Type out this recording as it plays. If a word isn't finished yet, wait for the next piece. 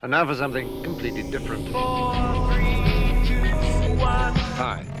And now for something completely different. 4, 3, 2, 1.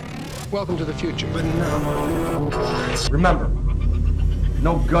 Hi. Welcome to the future. Remember,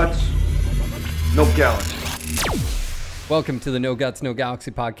 no guts, no galaxy. Welcome to the No Guts, No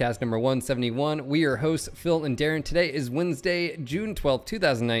Galaxy podcast number 171. We are hosts, Phil and Darren. Today is Wednesday, June 12th,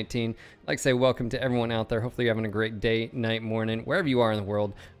 2019. I'd like to say welcome to everyone out there. Hopefully you're having a great day, night, morning, wherever you are in the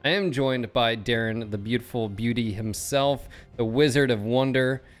world. I am joined by Darren, the beautiful beauty himself, the Wizard of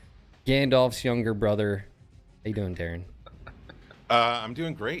Wonder, Gandalf's younger brother. How you doing, Darren? I'm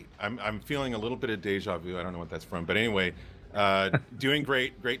doing great. I'm feeling a little bit of deja vu. I don't know what that's from, but anyway, doing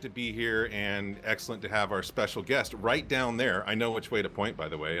great. Great to be here, and excellent to have our special guest right down there. I know which way to point, by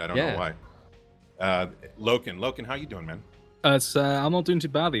the way. I don't know why. Loken, how you doing, man? I'm not doing too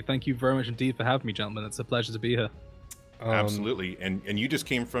badly. Thank you very much indeed for having me, gentlemen. It's a pleasure to be here. Absolutely. And you just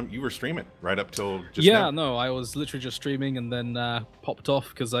you were streaming right up till just now. No, I was literally just streaming and then popped off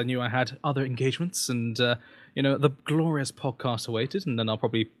because I knew I had other engagements and, the glorious podcast awaited, and then I'll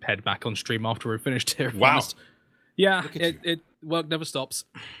probably head back on stream after we're finished here. Wow. Yeah, it work never stops.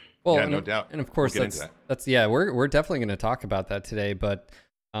 Well, yeah, no doubt. And of course, we're definitely going to talk about that today, but...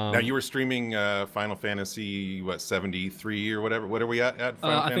 now you were streaming Final Fantasy 73 or whatever. What are we at Final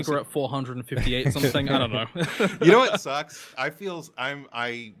Fantasy? I think we're at 458 something. I don't know. You know what sucks?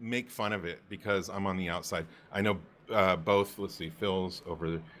 I make fun of it because I'm on the outside. I know both. Let's see, Phil's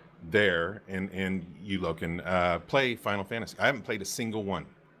over there, and you, Loken, play Final Fantasy. I haven't played a single one.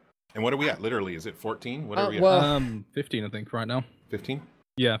 And what are we at? Literally, is it 14? What are we at? 15, I think, right now. 15?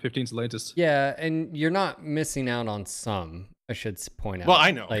 Yeah, 15's the latest. Yeah, and you're not missing out on some, I should point out. Well,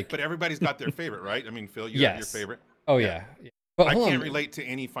 I know, but everybody's got their favorite, right? I mean, Phil, you have your favorite? Oh, yeah. But I can't relate to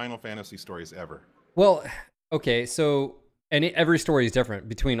any Final Fantasy stories ever. Well, okay, so every story is different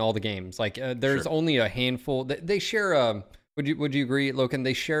between all the games. Like, there's only a handful. They share would you agree, Loken?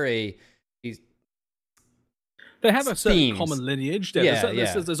 They share They have a certain themes. common lineage.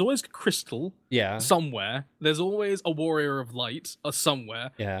 There's always Crystal somewhere. There's always a Warrior of Light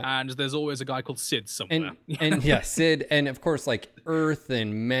somewhere. Yeah. And there's always a guy called Sid somewhere. And Sid. And of course, like Earth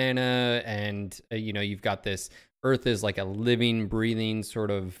and mana. And, you've got this. Earth is like a living, breathing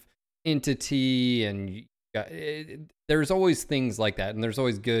sort of entity. And there's always things like that. And there's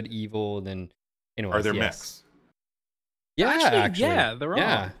always good, evil. And, are there mechs? Yeah, actually. Yeah, there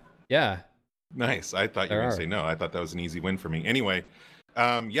are. Yeah. Nice. I thought you were going to say no. I thought that was an easy win for me. Anyway,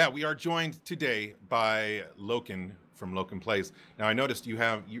 we are joined today by Loken from Loken Plays. Now, I noticed you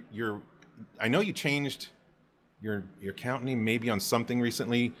have I know you changed your account name maybe on something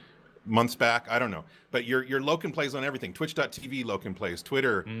recently, months back. I don't know, but your Loken Plays on everything. Twitch.tv Loken Plays,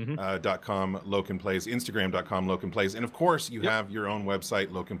 Twitter.com Loken Plays, Instagram.com Loken Plays, and of course you have your own website,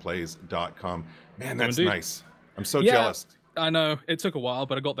 LokenPlays.com. Man, that's nice. I'm so jealous. I know. It took a while,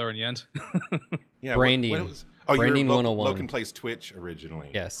 but I got there in the end. Yeah, branding. Branding 101. Loken Plays Twitch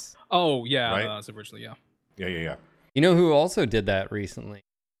originally. Yes. Oh, yeah. Right? That's originally, yeah. Yeah. You know who also did that recently?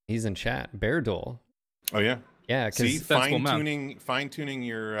 He's in chat. Beardole. Oh, yeah? Yeah. See, fine-tuning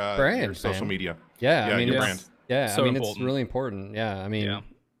your social media. Yeah, I mean, your brand. Yeah, so it's really important. Yeah, I mean...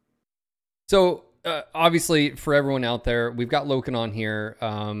 So... obviously, for everyone out there, we've got Loken on here.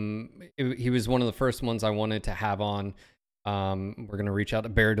 He was one of the first ones I wanted to have on. We're gonna reach out to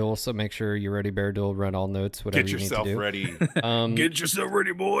Beardole, so make sure you're ready, Beardole. Run all notes, whatever you need to do. Get yourself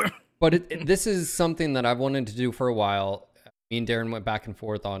ready, boy. But this is something that I've wanted to do for a while. Me and Darren went back and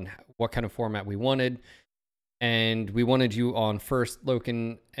forth on what kind of format we wanted, and we wanted you on first,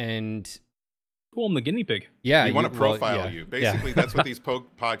 Loken, and. Cool, I'm the guinea pig. Yeah, we want to profile you. Basically, that's what these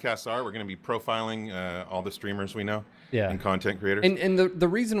podcasts are. We're going to be profiling all the streamers we know and content creators. And the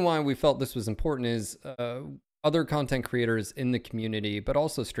reason why we felt this was important is other content creators in the community, but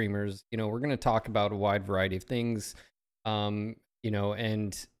also streamers. We're going to talk about a wide variety of things, and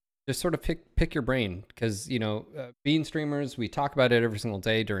just sort of pick your brain because being streamers, we talk about it every single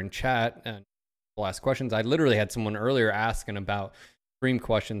day during chat and we'll ask questions. I literally had someone earlier asking about stream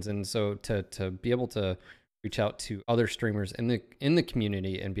questions, and so to be able to reach out to other streamers in the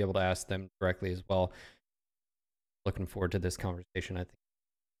community and be able to ask them directly as well. Looking forward to this conversation. I think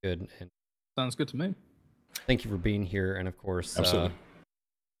it's good. And sounds good to me. Thank you for being here, and of course, absolutely.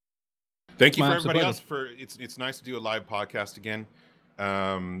 Thank you for everybody else it's nice to do a live podcast again.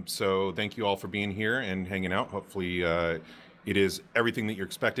 So thank you all for being here and hanging out. Hopefully, it is everything that you're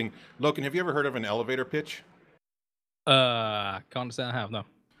expecting. Loken, have you ever heard of an elevator pitch? Can't say I have, no.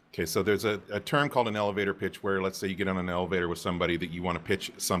 Okay, so there's a term called an elevator pitch where, let's say you get on an elevator with somebody that you want to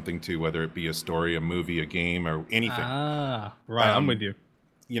pitch something to, whether it be a story, a movie, a game, or anything. Ah, right, I'm with you.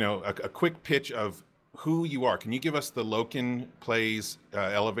 A quick pitch of who you are. Can you give us the Loken Plays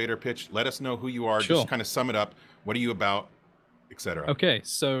elevator pitch? Let us know who you are. Sure. Just kind of sum it up. What are you about, etc. Okay,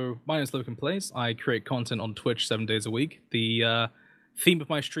 so my name is Loken Plays. I create content on Twitch 7 days a week. The theme of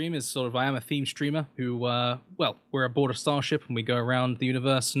my stream is sort of I am a theme streamer who, well, we're aboard a starship and we go around the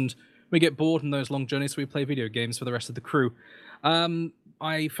universe and we get bored in those long journeys, so we play video games for the rest of the crew.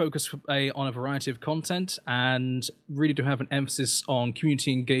 I focus on a variety of content and really do have an emphasis on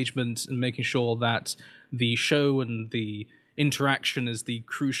community engagement and making sure that the show and the interaction is the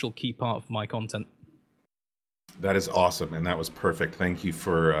crucial key part of my content. That is awesome, and that was perfect. Thank you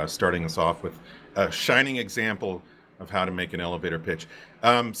for starting us off with a shining example of how to make an elevator pitch.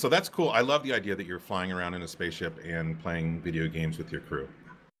 So that's cool. I love the idea that you're flying around in a spaceship and playing video games with your crew.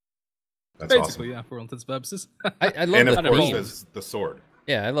 That's Basically, awesome. yeah, for all intents and purposes. I love And the of course, theme. there's the sword.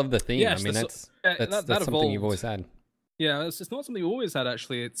 Yeah, I love the theme. Yes, I mean, the that's that something you've evolved. always had. Yeah, it's not something we always had,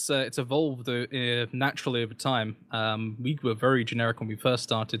 actually. It's evolved naturally over time. We were very generic when we first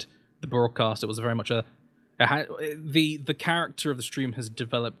started the broadcast. It was very much the character of the stream has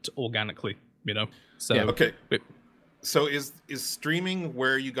developed organically, you know? So Yeah. Okay. So is streaming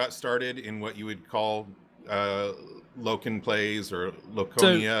where you got started in what you would call Loken Plays or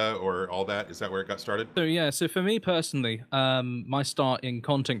Loconia or all that? Is that where it got started? So for me personally, my start in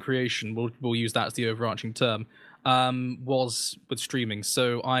content creation, we'll use that as the overarching term, was with streaming.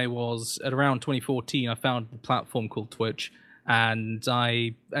 So I was at around 2014, I found a platform called Twitch, and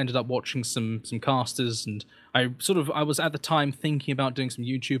I ended up watching some casters, and I was at the time thinking about doing some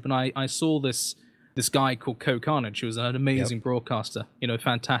YouTube, and I saw this guy called Co-Carnage, who was an amazing broadcaster, you know,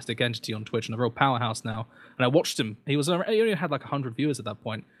 fantastic entity on Twitch and a real powerhouse now. And I watched him. He only had like 100 viewers at that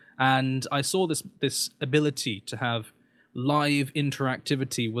point, and I saw this ability to have live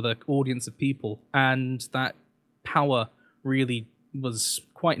interactivity with an audience of people, and that power really was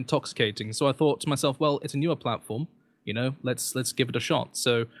quite intoxicating. So I thought to myself, well, it's a newer platform, you know, let's give it a shot.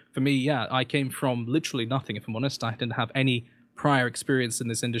 So for me, yeah, I came from literally nothing, if I'm honest. I didn't have any prior experience in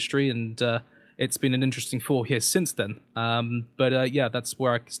this industry, and it's been an interesting 4 years since then. But yeah, that's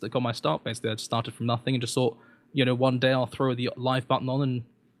where I got my start, basically. I just started from nothing and just thought, you know, one day I'll throw the live button on, and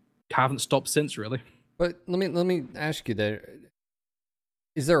haven't stopped since, really. But let me ask you there.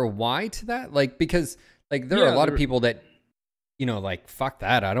 Is there a why to that? Like, because like there are a lot of people that, you know, like, fuck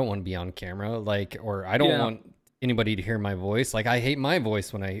that, I don't want to be on camera, like, or I don't want anybody to hear my voice. Like, I hate my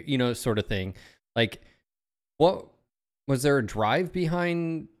voice when I, you know, sort of thing. Like, what was there a drive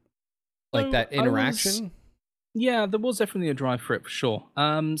behind like that interaction? Yeah, there was definitely a drive for it, for sure.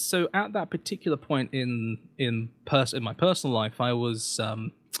 So at that particular point in my personal life, I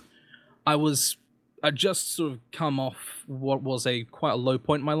just sort of come off what was quite a low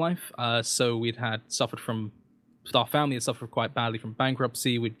point in my life. So our family had suffered quite badly from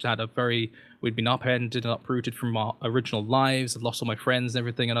bankruptcy. We'd been upended and uprooted from our original lives. I'd lost all my friends and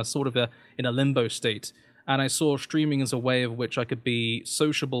everything, and I was sort of in a limbo state. And I saw streaming as a way of which I could be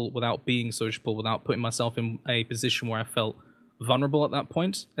sociable without being sociable, without putting myself in a position where I felt vulnerable at that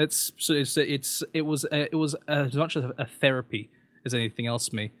point. It was as much a therapy as anything else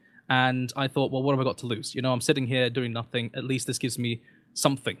to me. And I thought, well, what have I got to lose? You know, I'm sitting here doing nothing. At least this gives me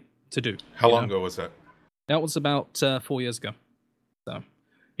something to do. How long ago was that? That was about 4 years ago. So,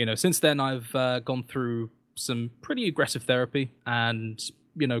 you know, since then I've gone through some pretty aggressive therapy, and,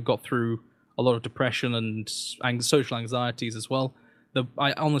 you know, got through a lot of depression and social anxieties as well.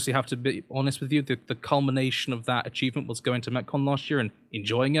 I honestly have to be honest with you, the culmination of that achievement was going to MetCon last year and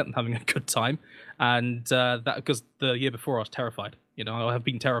enjoying it and having a good time. And that because the year before I was terrified. You know, I have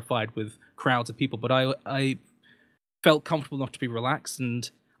been terrified with crowds of people, but I felt comfortable enough to be relaxed. And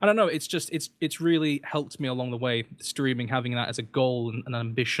I don't know, it's really helped me along the way, streaming, having that as a goal and an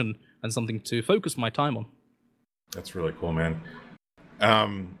ambition and something to focus my time on. That's really cool, man.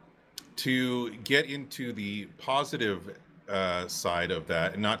 To get into the positive side of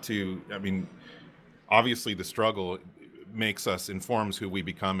that, and obviously the struggle informs who we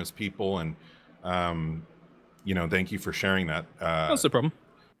become as people, and you know, thank you for sharing that. That's no problem.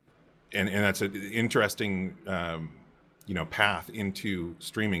 And that's an interesting you know, path into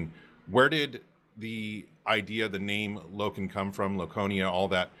streaming. Where did the idea, the name Loken come from? Loconia, all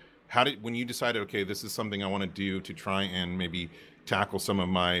that. When you decided, okay, this is something I want to do to try and maybe tackle some of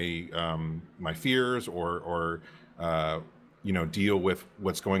my my fears or you know, deal with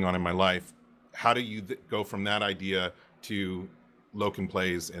what's going on in my life, how do you go from that idea to Loken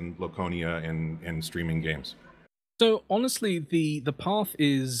Plays and Loconia and streaming games? So honestly, the path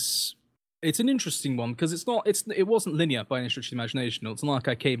is It's an interesting one because it wasn't linear by any stretch of the imagination. It's not like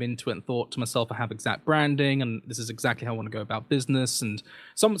I came into it and thought to myself, I have exact branding and this is exactly how I want to go about business. And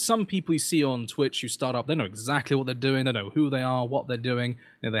some people you see on Twitch who start up, they know exactly what they're doing, they know who they are, what they're doing,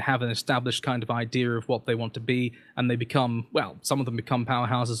 you know, they have an established kind of idea of what they want to be, and they become, well, some of them become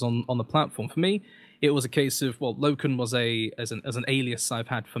powerhouses on the platform. For me, it was a case of, well, Loken was as an alias I've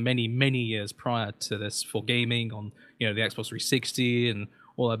had for many years prior to this for gaming on, you know, the Xbox 360 and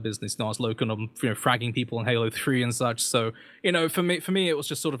all that business. Now I was Loken on, you know, fragging people on Halo 3 and such. So, you know, for me it was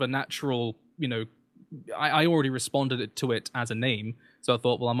just sort of a natural, you know, I already responded to it as a name, so I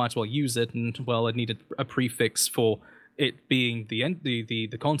thought, well, I might as well use it, and well, I needed a prefix for it being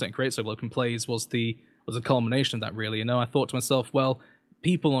the content creator. So Loken Plays was a culmination of that, really. You know, I thought to myself, well,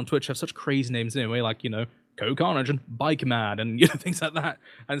 people on Twitch have such crazy names anyway, like, you know, Co Carnage and Bike Mad and, you know, things like that.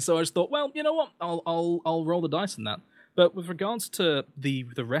 And so I just thought, well, you know what, I'll roll the dice on that. But with regards to the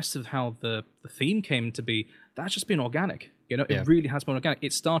rest of how the theme came to be, that's just been organic. You know, it really has been organic.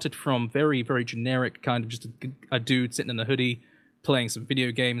 It started from very, very generic, kind of just a dude sitting in a hoodie playing some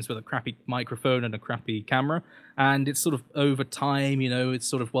video games with a crappy microphone and a crappy camera. And it's sort of over time, you know, it's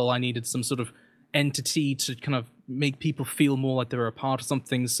sort of, well, I needed some sort of entity to kind of make people feel more like they were a part of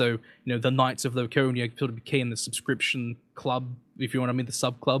something. So, you know, the Knights of Laconia sort of became the subscription club, if you want to mean, the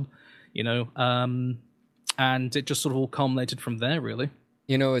sub club, you know. And it just sort of all culminated from there, really.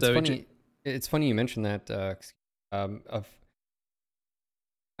 You know, it's funny. It's funny you mentioned that. I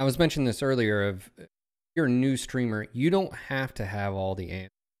was mentioning this earlier. If you're a new streamer, you don't have to have all the answers,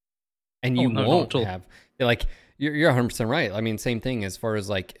 and you won't have. Like, you're 100% right. I mean, same thing as far as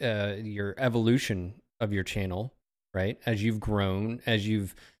like your evolution of your channel, right? As you've grown, as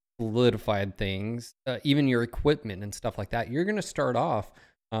you've solidified things, even your equipment and stuff like that. You're gonna start off,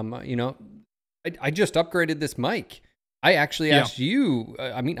 you know. I just upgraded this mic. I actually asked you.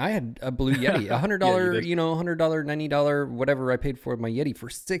 I mean, I had a Blue Yeti, $100, you know, $100, $90, whatever I paid for my Yeti for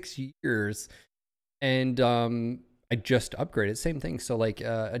 6 years, and I just upgraded. Same thing. So like,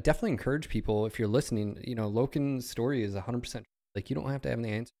 I definitely encourage people, if you're listening. You know, Loken's story is 100% like, you don't have to have the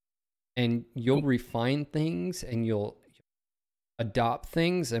answer, and you'll refine things and you'll adopt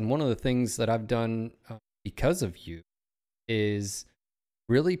things. And one of the things that I've done because of you is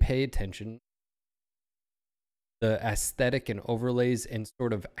really pay attention the aesthetic and overlays and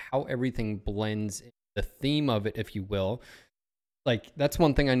sort of how everything blends, the theme of it, if you will. Like, that's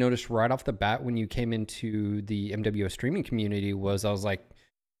one thing I noticed right off the bat when you came into the MWO streaming community was, I was like,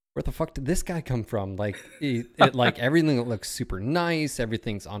 where the fuck did this guy come from? Like, like everything looks super nice,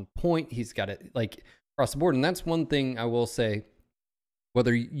 everything's on point. He's got it like across the board. And that's one thing I will say,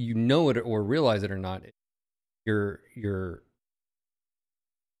 whether you know it or realize it or not,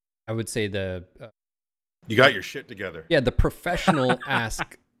 I would say you got your shit together. Yeah, the professional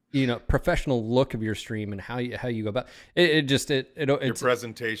professional look of your stream and how you go about it. Your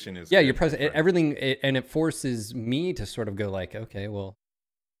presentation is your everything, and it forces me to sort of go like, okay, well,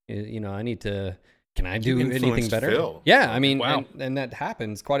 you know, I need to. Can I do anything better? Phil. Yeah, I mean, wow. and that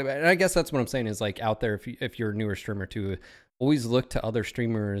happens quite a bit. And I guess that's what I'm saying is, like, out there, if you're a newer streamer too, always look to other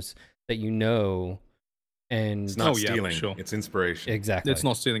streamers that you know. And it's not stealing. Sure. It's inspiration. Exactly. It's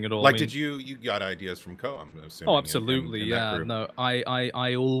not stealing at all. Like, did you got ideas from Co? I'm assuming. Oh, absolutely. Yeah. No,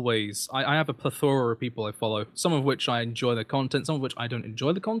 I always have a plethora of people I follow. Some of which I enjoy their content. Some of which I don't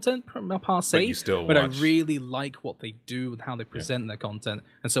enjoy the content per se. But you still But watch. I really like what they do and how they present their content.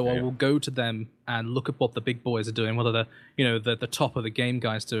 And so I will go to them and look at what the big boys are doing, whether the top of the game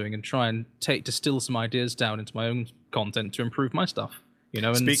guys doing, and try and distill some ideas down into my own content to improve my stuff. You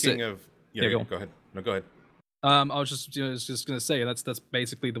know. Speaking of, go ahead. No, go ahead. I was just going to say that's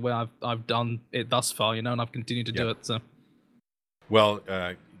basically the way I've done it thus far, you know, and I've continued to do it. So, well,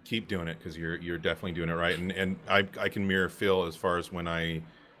 keep doing it, because you're definitely doing it right, and I can mirror Phil as far as when I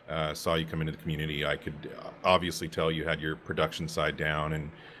saw you come into the community. I could obviously tell you had your production side down and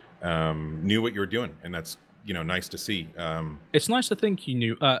knew what you were doing, and that's, you know, nice to see. It's nice to think you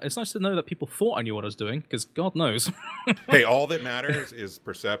knew. It's nice to know that people thought I knew what I was doing, because God knows. Hey, all that matters is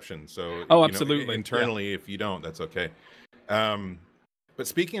perception. So, absolutely. Internally, if you don't, that's okay. But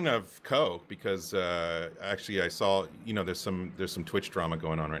speaking of Co, because actually I saw, you know, there's some Twitch drama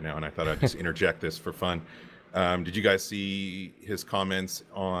going on right now, and I thought I'd just interject this for fun. Did you guys see his comments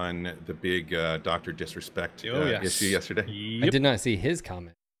on the big Dr. Disrespect issue yesterday? Yep. I did not see his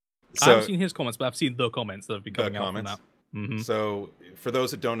comment. I haven't seen his comments, but I've seen the comments that have been coming out from that. Mm-hmm. So, for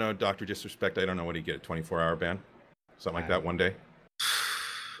those that don't know, Dr. Disrespect, I don't know what he get, a 24-hour ban? Something like that one day?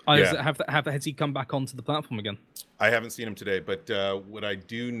 Has he come back onto the platform again? I haven't seen him today, but what I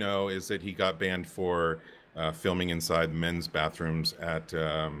do know is that he got banned for filming inside men's bathrooms at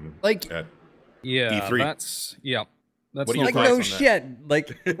Like- at Yeah, E3. That's What do you Like, thoughts no on that? shit.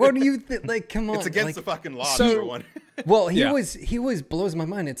 Like, what do you think? Like, come on. It's against like, the fucking law, so- number one. Well, he Yeah. was blows my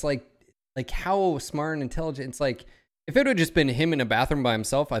mind. It's like how smart and intelligent. It's like if it would have just been him in a bathroom by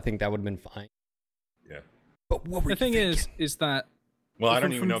himself, I think that would have been fine. Yeah. But what were the you thing thinking? is that Well, I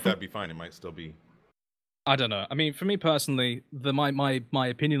don't From- even know if from- that'd be fine. It might still be. I don't know. I mean, for me personally, my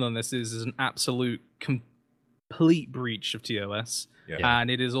opinion on this is an absolute complete breach of TOS, Yeah. and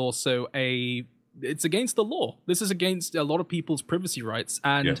it is also it's against the law. This is against a lot of people's privacy rights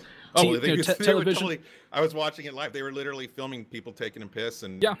and Yeah. Oh, you know, they were television. totally. I was watching it live. They were literally filming people taking a piss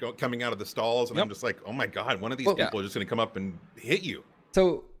and Yeah. coming out of the stalls, and Yep. I'm just like, oh my god, one of these Well, people are just going to come up and hit you.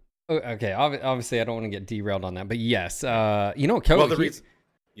 So, okay, obviously I don't want to get derailed on that, but yes, you know, Code. Well, the reason.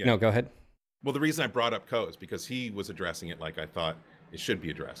 Yeah. No, go ahead. Well, the reason I brought up Ko is because he was addressing it like I thought it should be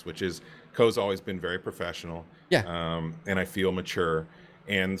addressed, which is Ko's always been very professional. Yeah. And I feel mature.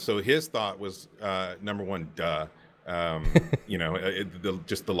 And so his thought was, number one, duh. You know,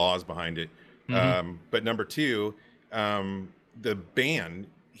 just the laws behind it. But number two, the ban,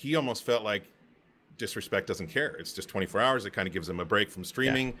 he almost felt like Disrespect doesn't care. It's just 24 hours. It kind of gives him a break from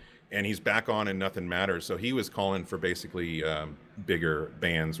streaming, and he's back on and nothing matters. So he was calling for basically bigger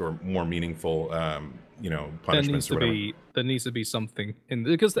bans or more meaningful, you know, punishments or whatever. There needs to be something in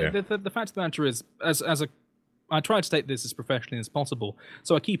because Yeah. the fact of the matter is, I try to state this as professionally as possible.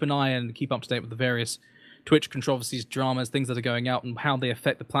 So I keep an eye and keep up to date with the various Twitch controversies, dramas, things that are going out, and how they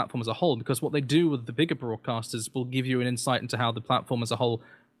affect the platform as a whole. Because what they do with the bigger broadcasters will give you an insight into how the platform as a whole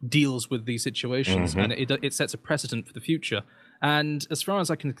deals with these situations, and it sets a precedent for the future. And as far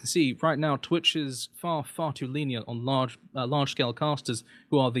as I can see, right now Twitch is far too lenient on large scale casters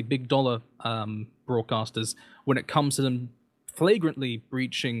who are the big dollar broadcasters when it comes to them flagrantly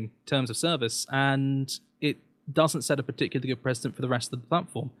breaching terms of service, and it doesn't set a particularly good precedent for the rest of the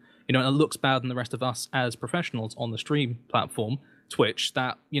platform. You know, and it looks bad on the rest of us as professionals on the stream platform, Twitch,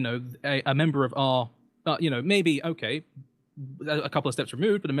 that, you know, a member of our, you know, maybe, okay, a couple of steps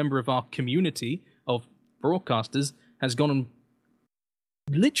removed, but a member of our community of broadcasters has gone and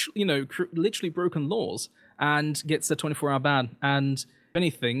literally, you know, literally broken laws and gets a 24-hour ban. And if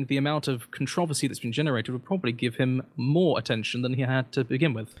anything, the amount of controversy that's been generated would probably give him more attention than he had to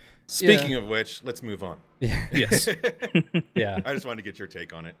begin with. Speaking of which, let's move on. Yeah. Yes. Yeah. I just wanted to get your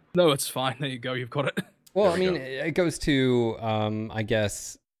take on it. No, it's fine. There you go. You've got it. Well, I There we mean, it goes to, I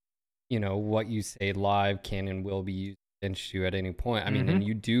guess, you know, what you say live can and will be used against you at any point. I mean, and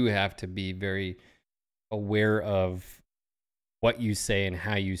you do have to be very aware of what you say and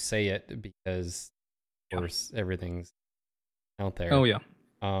how you say it, because, of course, everything's out there. Oh, yeah.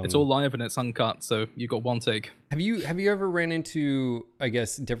 It's all live and it's uncut, so you got one take. Have you ever ran into, I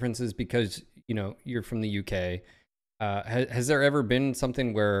guess, differences because, you know, you're from the UK? Has there ever been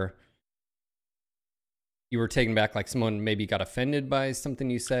something where you were taken back, like someone maybe got offended by something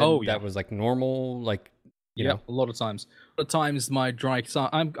you said that was like normal, like, you know? A lot of times. At times, my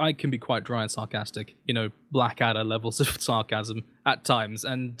I can be quite dry and sarcastic. You know, Blackadder levels of sarcasm at times,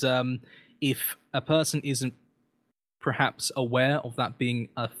 and if a person isn't perhaps aware of that being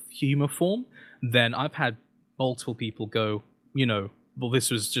a humor form, then I've had multiple people go, you know, well,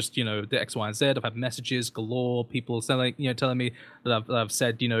 this was just, you know, the X, Y, and Z. I've had messages galore, people telling me that I've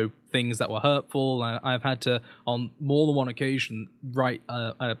said, you know, things that were hurtful. I've had to, on more than one occasion, write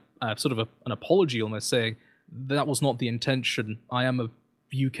a sort of an apology, almost saying that was not the intention. I am a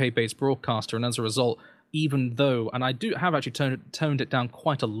UK-based broadcaster, and as a result, even though, and I have actually toned it down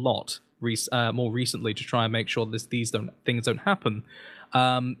quite a lot more recently to try and make sure these things don't happen,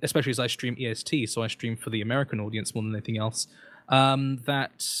 especially as I stream EST, so I stream for the American audience more than anything else.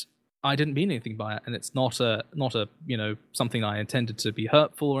 That I didn't mean anything by it, and it's not a you know, something I intended to be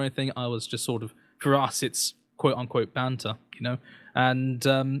hurtful or anything. I was just sort of, for us, it's quote unquote banter, you know. And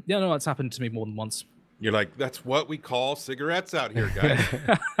yeah, no, it's happened to me more than once. You're like, that's what we call cigarettes out here, guys.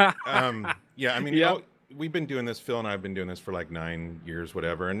 Yeah, I mean, you know, we've been doing this, Phil and I have been doing this for like 9 years,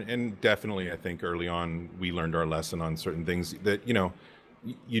 whatever. And definitely, I think early on, we learned our lesson on certain things that, you know,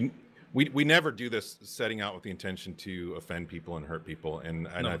 we never do this setting out with the intention to offend people and hurt people. And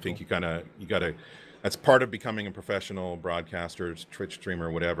I think you got to, that's part of becoming a professional broadcaster, Twitch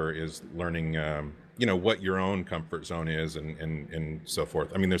streamer, whatever, is learning, you know, what your own comfort zone is and so forth.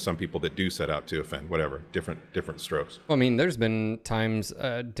 I mean, there's some people that do set out to offend, whatever, different strokes. Well, I mean, there's been times,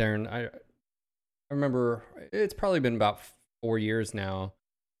 Darren, I remember it's probably been about 4 years now,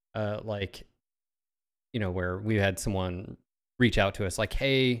 like, you know, where we had someone reach out to us like,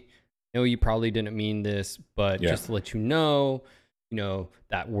 hey, no, you probably didn't mean this, but just to let you know,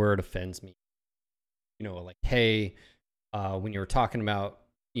 that word offends me. like, hey, when you were talking about,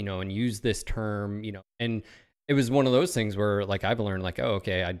 and use this term, and it was one of those things where like I've learned like, oh,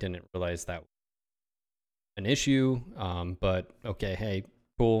 okay, I didn't realize that was an issue. But okay, hey,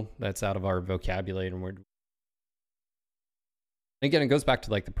 cool, that's out of our vocabulary, and again, it goes back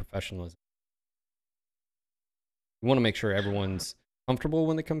to like the professionalism. You want to make sure everyone's comfortable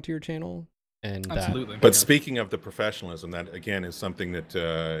when they come to your channel. And absolutely. But speaking of the professionalism, that again is something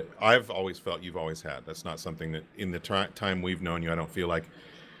that I've always felt you've always had. That's not something that in the time we've known you, I don't feel like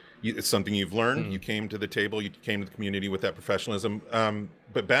it's something you've learned. Mm-hmm. You came to the table, you came to the community with that professionalism.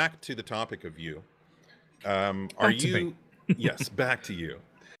 But back to the topic of you. Are you? Yes, back to you.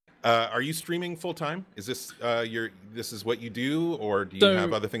 Are you streaming full time? Is this this is what you do, or do you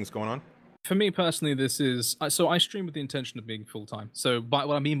have other things going on? For me personally, this is so I stream with the intention of being full time. So, what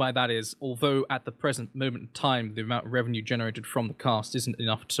I mean by that is, although at the present moment in time, the amount of revenue generated from the cast isn't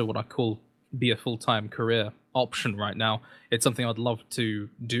enough to what I call be a full time career option right now, it's something I'd love to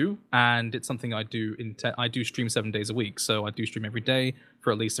do, and it's something I do. I do stream 7 days a week, so I do stream every day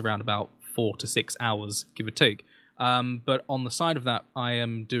for at least around about 4 to 6 hours, give or take. But on the side of that, I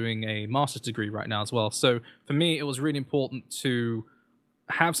am doing a master's degree right now as well. So for me, it was really important to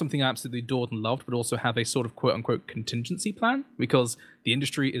have something I absolutely adored and loved, but also have a sort of quote-unquote contingency plan, because the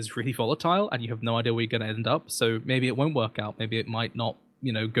industry is really volatile and you have no idea where you're going to end up. So maybe it won't work out. Maybe it might not,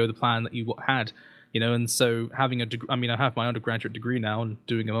 go the plan that you had, and so having a degree, I have my undergraduate degree now, and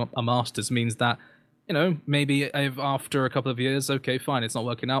doing a master's means that, maybe if after a couple of years, okay, fine, it's not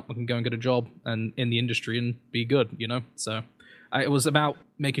working out, I can go and get a job and in the industry and be good, So it was about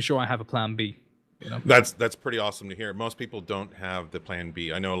making sure I have a plan B. That's pretty awesome to hear. Most people don't have the plan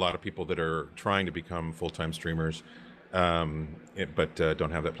B. I know a lot of people that are trying to become full-time streamers, but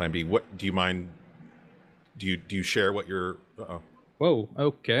don't have that plan B. What do you mind? Do you share what your? Whoa.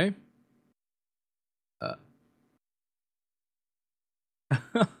 Okay.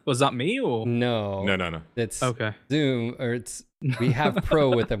 Was that me or no? It's okay. Zoom, or we have Pro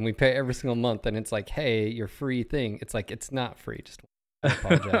with them. We pay every single month, and it's like, hey, your free thing. It's like it's not free. Just I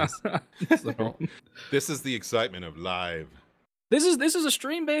apologize. This is the excitement of live. This is a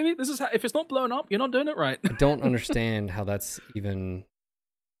stream, baby. This is how, if it's not blown up, you're not doing it right. I don't understand how that's even.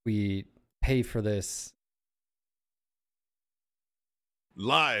 We pay for this.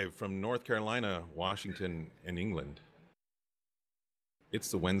 Live from North Carolina, Washington, and England.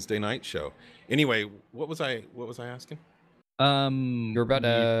 It's the Wednesday night show. Anyway, what was I asking? You're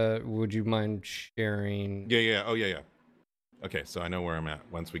about would you mind sharing? Yeah. Oh, yeah. Okay, so I know where I'm at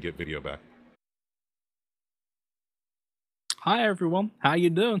once we get video back. Hi, everyone. How you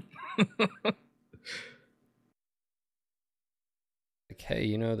doing? Okay,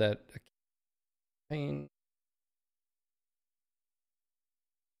 you know that pain.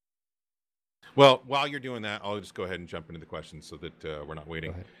 Well, while you're doing that, I'll just go ahead and jump into the questions so that we're not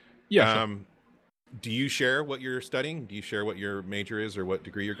waiting. Yeah. Sure. Do you share what you're studying? Do you share what your major is or what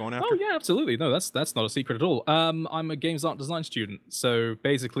degree you're going after? Oh yeah, absolutely. No, that's not a secret at all. I'm a games art design student, so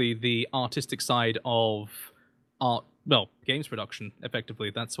basically the artistic side of art, games production. Effectively,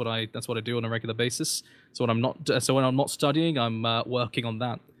 that's what I do on a regular basis. So when I'm not studying, I'm working on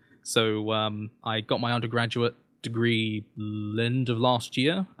that. So I got my undergraduate degree end of last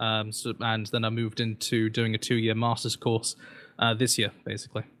year, and then I moved into doing a 2-year master's course this year,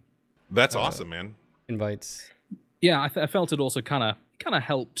 basically. That's awesome, man. Invites. Yeah, I felt it also kind of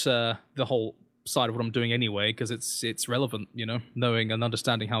helped the whole side of what I'm doing anyway, because it's relevant, knowing and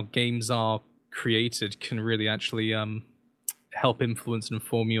understanding how games are created can really actually help influence and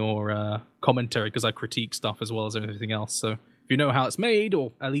inform your commentary, because I critique stuff as well as everything else. So if you know how it's made,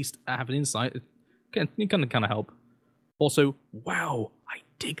 or at least have an insight, it can kind of help. Also, wow, I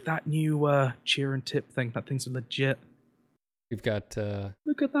dig that new cheer and tip thing. That thing's legit. We've got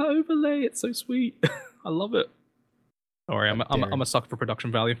look at that overlay. It's so sweet. I love it. Don't worry, I'm a sucker for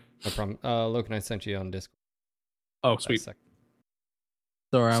production value. No problem. Logan, I sent you on Discord. Oh, sweet.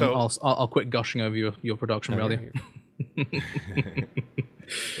 Sorry, I'll quit gushing over your production value.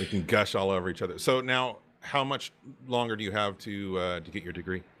 We can gush all over each other. So now, how much longer do you have to get your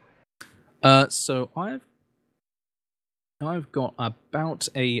degree? So I've got about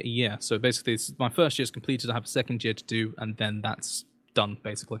a year. So basically, my first year's completed. I have a second year to do, and then that's done,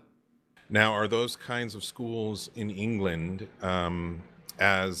 basically. Now, are those kinds of schools in England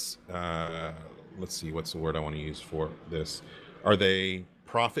let's see, what's the word I want to use for this? Are they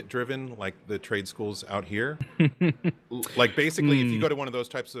profit-driven, like the trade schools out here? Like, basically, if you go to one of those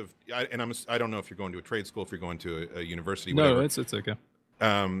types of... I don't know if you're going to a trade school, if you're going to a university, whatever. No, it's okay.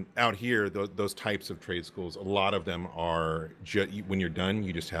 Out here, those types of trade schools, a lot of them are when you're done,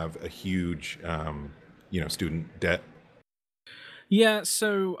 you just have a huge student debt? Yeah,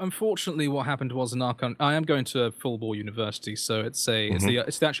 so unfortunately, what happened was in our country, I am going to a full bore university, so it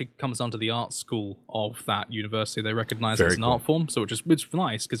actually comes under the art school of that university. They recognize it as an art form, so it's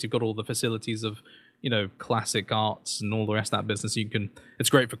nice because you've got all the facilities of classic arts and all the rest of that business. It's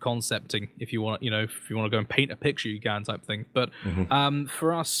great for concepting if you want to go and paint a picture, you can type thing. But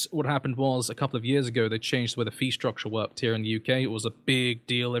for us, what happened was a couple of years ago they changed the way the fee structure worked here in the UK. It was a big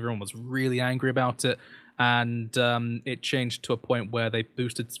deal. Everyone was really angry about it. And it changed to a point where they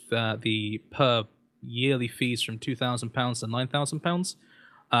boosted the per yearly fees from £2,000 to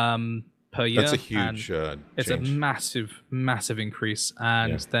 £9,000 per year. That's a huge it's change. A massive increase.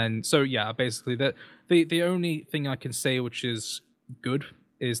 And then, basically, the only thing I can say which is good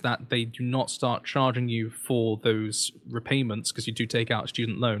is that they do not start charging you for those repayments, because you do take out a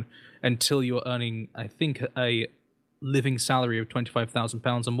student loan, until you're earning, I think, a living salary of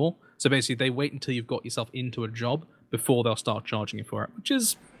 £25,000 or more. So basically, they wait until you've got yourself into a job before they'll start charging you for it, which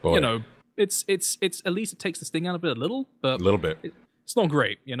is, it's at least it takes the sting out of it a little, but a little bit. It's not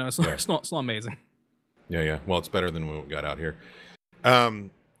great, it's not amazing. Yeah. Well, it's better than what we got out here.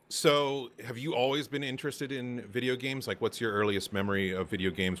 So have you always been interested in video games? Like, what's your earliest memory of video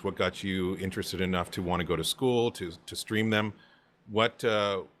games? What got you interested enough to want to go to school, to stream them? What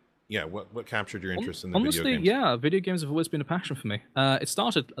captured your interest in the Honestly, video games? yeah, video games have always been a passion for me. It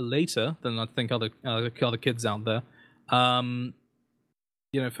started later than I think other kids out there. For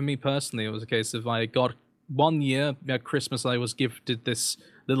me personally, it was a case of I got 1 year at Christmas. I was gifted this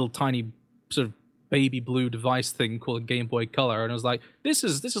little tiny sort of baby blue device thing called Game Boy Color, and I was like, "This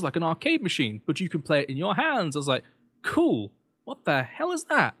is like an arcade machine, but you can play it in your hands." I was like, "Cool." What the hell is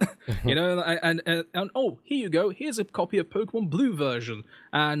that? And oh, here you go. Here's a copy of Pokemon Blue version.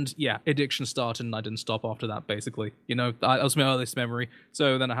 And yeah, addiction started, and I didn't stop after that, basically. That was my earliest memory.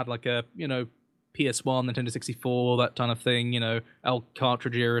 So then I had like a, PS1, Nintendo 64, that kind of thing, L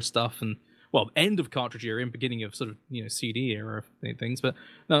cartridge era stuff, and, well, end of cartridge era and beginning of sort of, CD era things. But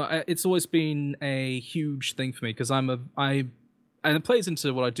no, it's always been a huge thing for me, because and it plays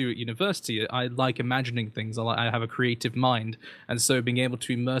into what I do at university. I like imagining things. I have a creative mind. And so being able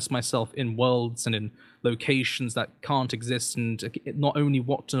to immerse myself in worlds and in locations that can't exist, and not only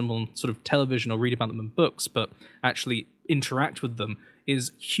watch them on sort of television or read about them in books, but actually interact with them,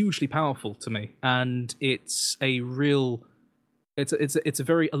 is hugely powerful to me. And it's a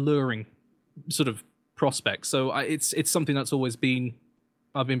very alluring sort of prospect. So it's something that's always been,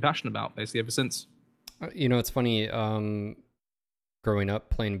 I've been passionate about basically ever since. It's funny, growing up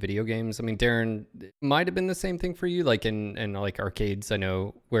playing video games. I mean, Darren, it might have been the same thing for you, like in like arcades, I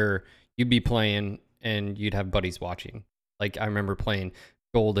know, where you'd be playing and you'd have buddies watching. Like I remember playing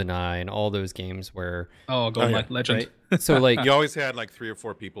GoldenEye and all those games where GoldenEye Legend. Right? So like you always had like 3 or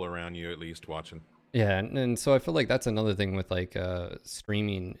 4 people around you at least watching. Yeah, and so I feel like that's another thing with like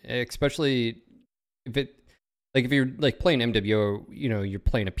streaming, especially if you're like playing MWO, you're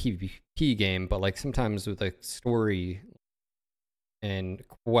playing a PvP game, but like sometimes with like story and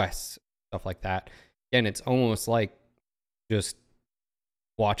quests, stuff like that, again, it's almost like just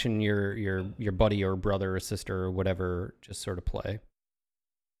watching your buddy or brother or sister or whatever just sort of play.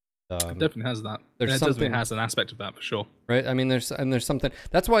 It definitely has that. There's definitely has an aspect of that for sure. Right? I mean, there's something.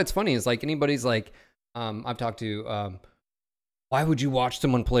 That's why it's funny. Is like anybody's like, I've talked to, why would you watch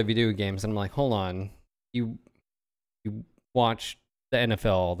someone play video games? And I'm like, hold on, you watch the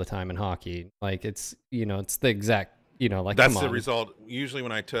NFL all the time in hockey. Like it's it's the exact like that's the result. Usually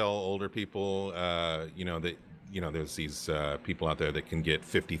when I tell older people, that there's these people out there that can get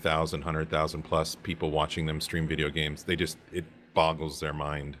 50,000, 100,000 plus people watching them stream video games. It boggles their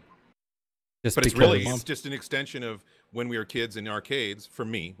mind. But it's just an extension of when we were kids in arcades. For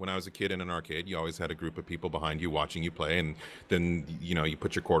me, when I was a kid in an arcade, you always had a group of people behind you watching you play, and then you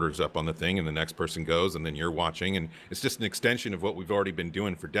put your quarters up on the thing, and the next person goes, and then you're watching, and it's just an extension of what we've already been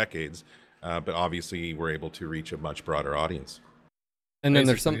doing for decades. But obviously, we're able to reach a much broader audience. And then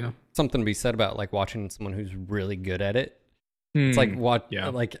there's something to be said about like watching someone who's really good at it. It's like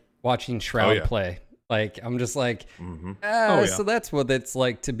like watching Shroud play. Like I'm just like, so that's what it's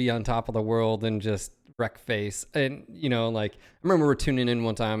like to be on top of the world and just wreck face. And like I remember we were tuning in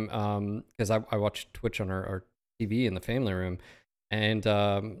one time because I watched Twitch on our TV in the family room, and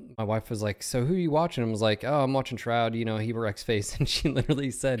my wife was like, "So who are you watching?" I was like, "Oh, I'm watching Shroud. He wrecks face." And she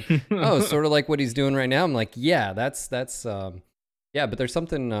literally said, "Oh, sort of like what he's doing right now." I'm like, "Yeah, that's yeah." But there's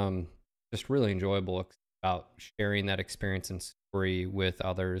something just really enjoyable about sharing that experience and story with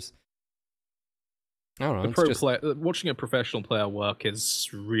others. I don't know. The It's pro just player, watching a professional player work is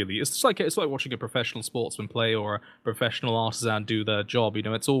really it's like watching a professional sportsman play or a professional artisan do their job. You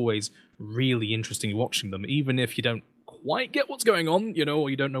know, it's always really interesting watching them, even if you don't quite get what's going on, you know, or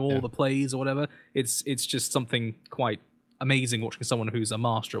you don't know all the plays or whatever. It's just something quite amazing watching someone who's a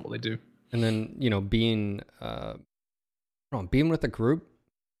master at what they do. and then being I don't know, being with a group.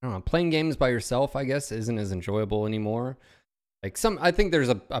 I don't know, playing games by yourself, I guess, isn't as enjoyable anymore. Like I think there's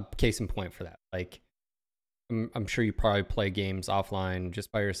a case in point for that. Like, I'm sure you probably play games offline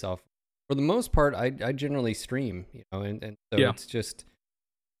just by yourself. For the most part, I generally stream, and so it's just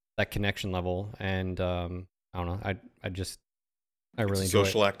that connection level, and I don't know, I really enjoy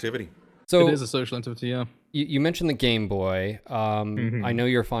social it. activity. So it is a social activity, yeah. You mentioned the Game Boy. I know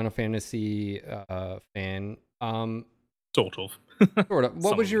you're a Final Fantasy fan. Sort of. Sort of.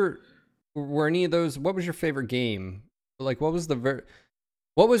 What was your favorite game? Like, what was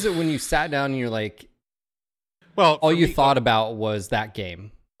it when you sat down and you're like, well, all you thought about was that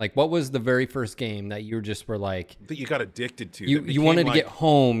game? Like, what was the very first game that you just were like, that you got addicted to? You wanted to get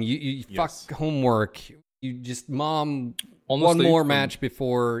home. You fuck homework. You just, Mom, Honestly, one more match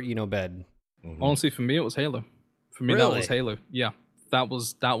before bed. Mm-hmm. Honestly, for me, it was Halo. For me, that was Halo. Yeah, that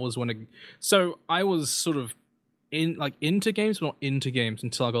was when it. So I was sort of into games, but not into games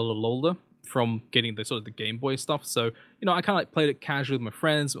until I got a little older. From getting the Game Boy stuff, so I kind of played it casually with my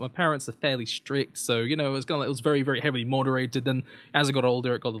friends, but my parents are fairly strict, so it was very, very heavily moderated. Then as I got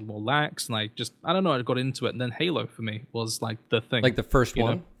older, it got a little more lax, and I don't know, I got into it. And then Halo for me was like the thing, like the first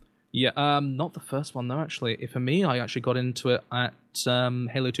one. Yeah, not the first one though. Actually, for me, I actually got into it at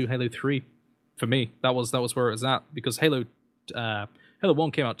Halo 2, Halo 3. For me, that was where it was at, because Halo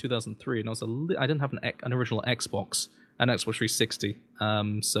 1 came out 2003, and I didn't have an original Xbox, an Xbox 360,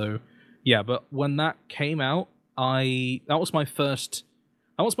 so. Yeah, but when that came out, that was my first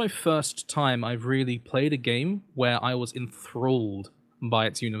time I've really played a game where I was enthralled by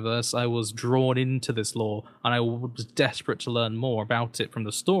its universe. I was drawn into this lore, and I was desperate to learn more about it from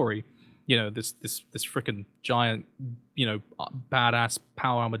the story. This freaking giant, badass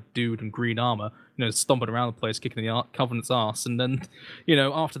power armored dude in green armor, stomping around the place, kicking the Covenant's ass. And then,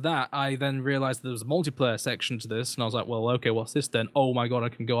 after that, I then realized there was a multiplayer section to this, and I was like, well, okay, what's this then? Oh my god, I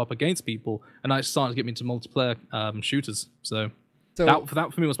can go up against people. And I started to get me into multiplayer shooters. So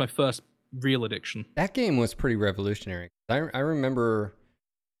that for me was my first real addiction. That game was pretty revolutionary. I remember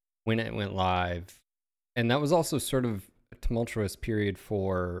when it went live, and that was also sort of a tumultuous period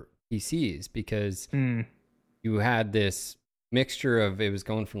for PCs, because you had this mixture of, it was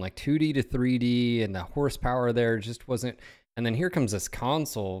going from like 2D to 3D, and the horsepower there just wasn't. And then here comes this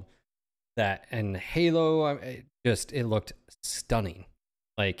console and Halo, it looked stunning.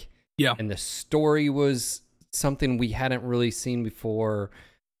 Like, yeah. And the story was something we hadn't really seen before.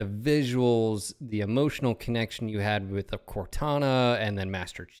 The visuals, the emotional connection you had with the Cortana and then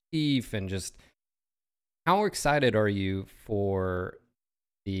Master Chief, and just how excited are you for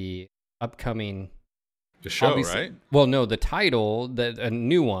the upcoming show, right? Well, no, the title, a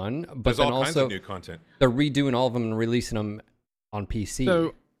new one, but there's then all kinds also of new content. They're redoing all of them and releasing them on PC.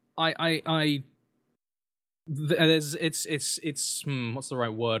 So it's what's the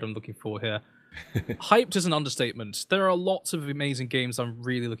right word I'm looking for here? Hyped is an understatement. There are lots of amazing games I'm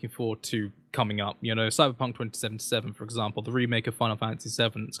really looking forward to coming up. Cyberpunk 2077, for example, the remake of Final Fantasy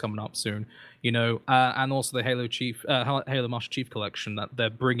VII is coming up soon. And also the Halo Master Chief collection, that they're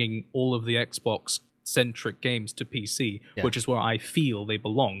bringing all of the Xbox-centric games to PC, which is where I feel they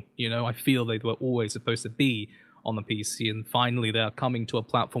belong. I feel they were always supposed to be on the PC, and finally they're coming to a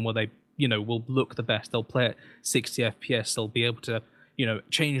platform where they, will look the best. They'll play at 60 FPS. They'll be able to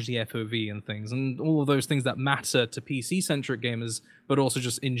change the FOV and things, and all of those things that matter to PC-centric gamers, but also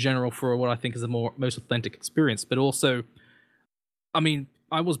just in general for what I think is the most authentic experience. But also, I mean,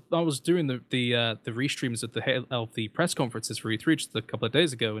 I was doing the restreams of the press conferences for E3 just a couple of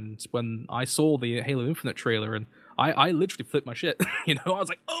days ago, and when I saw the Halo Infinite trailer, and I literally flipped my shit. I was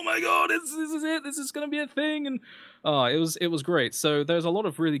like, oh my god, this is it. This is gonna be a thing, and it was great. So there's a lot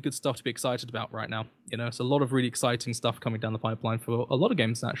of really good stuff to be excited about right now. It's a lot of really exciting stuff coming down the pipeline for a lot of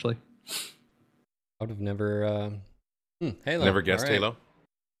games, actually. I would have never Halo. Never guessed right. Halo.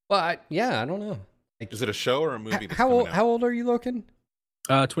 Well, I don't know. Like, is it a show or a movie? How old are you, Loken?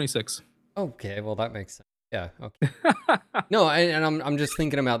 26. Okay, well that makes sense. Yeah. Okay. No, I'm just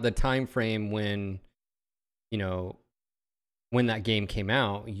thinking about the time frame when, when that game came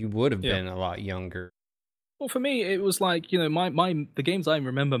out. You would have been a lot younger. Well, for me, it was like, the games I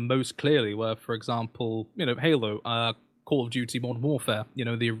remember most clearly were, for example, Halo, Call of Duty, Modern Warfare.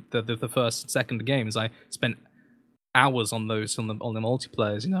 The first, second games. I spent hours on those on the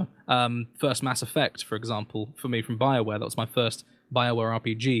multiplayers. You know, first Mass Effect, for example, for me from BioWare, that was my first BioWare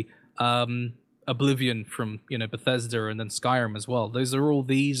RPG. Oblivion from Bethesda, and then Skyrim as well. These are all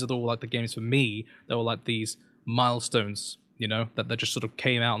like the games for me that were like these milestones, that just sort of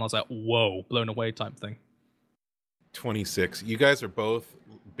came out and I was like, whoa, blown away type thing. 26. You guys are both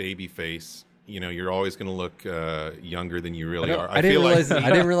baby face. You're always going to look younger than you really are. I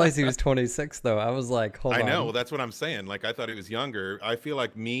didn't realize he was 26 though. I was like, hold on. I know. Well, that's what I'm saying. Like, I thought he was younger. I feel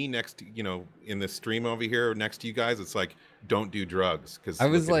like me next to, in the stream over here next to you guys, it's like, don't do drugs. Because I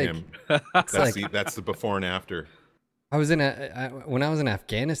was like, him. That's the before and after. I was when I was in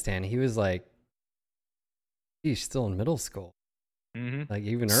Afghanistan, he was like, he's still in middle school. Mm-hmm. Like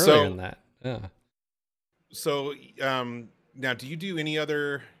even earlier than that. Yeah. So now, do you do any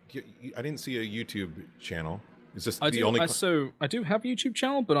other? I didn't see a YouTube channel. Is this the only? So I do have a YouTube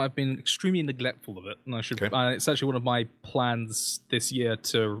channel, but I've been extremely neglectful of it, and I should. Okay. It's actually one of my plans this year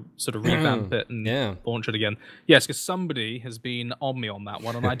to sort of revamp it and launch it again. Yes, because somebody has been on me on that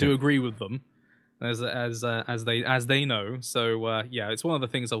one, and I do agree with them, as they know. So yeah, it's one of the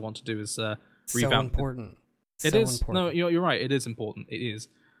things I want to do is revamp. So important. It is. Important. No, you're right. It is important. It is.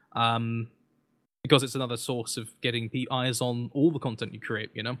 Because it's another source of getting the eyes on all the content you create,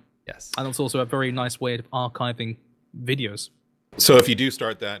 Yes. And it's also a very nice way of archiving videos. So if you do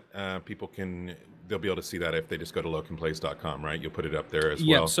start that, they'll be able to see that if they just go to lokenplays.com, right? You'll put it up there as well.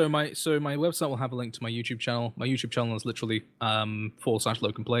 Yeah, so my website will have a link to my YouTube channel. My YouTube channel is literally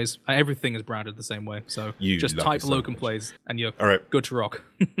 /LokenPlays. Everything is branded the same way. So just type Loken Plays and you're good to rock.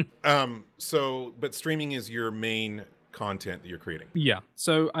 But streaming is your main content that you're creating. Yeah.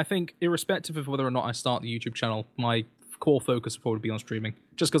 So I think irrespective of whether or not I start the YouTube channel, my core focus will probably be on streaming,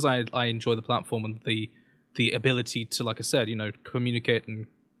 just because I enjoy the platform and the ability to, like I said, communicate and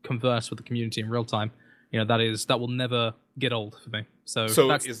converse with the community in real time. That will never get old for me. So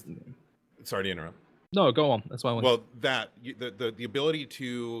that's, sorry to interrupt. No, go on. That's why I want. Well, the ability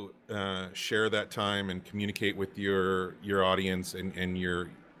to share that time and communicate with your audience and your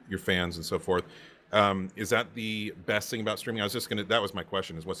fans and so forth. Is that the best thing about streaming? That was my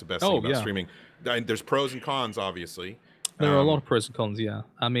question, is what's the best thing about streaming? There's pros and cons, obviously. There are a lot of pros and cons, yeah.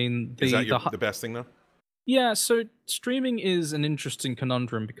 I mean, is that the best thing, though? Yeah, so streaming is an interesting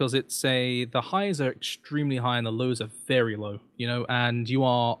conundrum because the highs are extremely high and the lows are very low, and you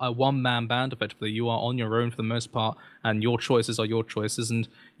are a one-man band, effectively. You are on your own for the most part, and your choices are your choices, and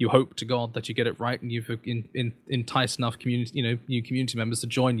you hope to God that you get it right and you've enticed enough new community members to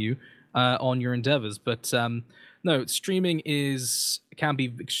join you on your endeavors. But no, streaming can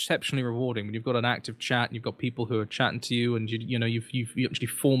be exceptionally rewarding when you've got an active chat and you've got people who are chatting to you, and you've actually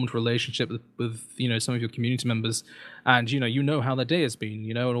formed relationship with some of your community members, and how their day has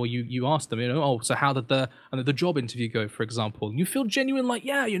been, or you ask them, so how did the job interview go, for example. You feel genuine, like,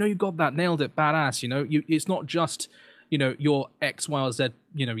 yeah, you got that, nailed it, badass. It's not just your X, Y, or Z,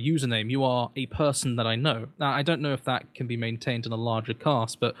 username. You are a person that I know. Now, I don't know if that can be maintained in a larger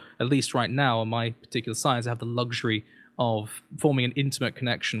cast, but at least right now, on my particular size, I have the luxury of forming an intimate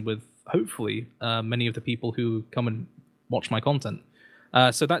connection with, hopefully, many of the people who come and watch my content.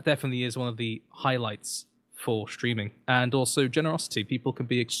 So that definitely is one of the highlights for streaming. And also generosity. People can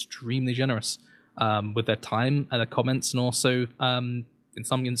be extremely generous with their time and their comments, and also, in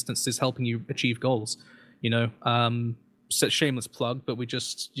some instances, helping you achieve goals. Shameless plug, but we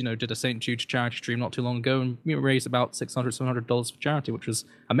just did a St. Jude's charity stream not too long ago, and we raised about $700 for charity, which was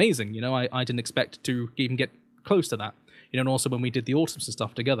amazing. I didn't expect to even get close to that. And also when we did the Autumns and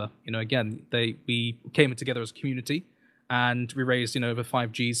stuff together, again, we came together as a community, and we raised over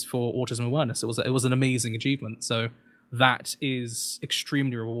 5 Gs for autism awareness. It was an amazing achievement. So that is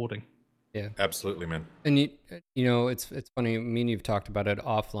extremely rewarding. Yeah, absolutely, man. And it's funny. Me and you've talked about it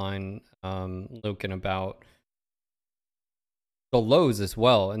offline, Loken, about the lows as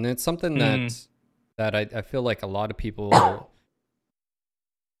well, and it's something that I feel like a lot of people.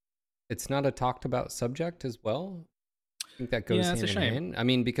 It's not a talked about subject as well. I think that goes hand in hand. I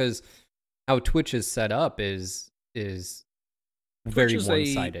mean, because how Twitch is set up is very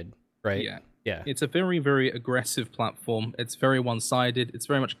one-sided, right? Yeah. It's a very, very aggressive platform. It's very one-sided. It's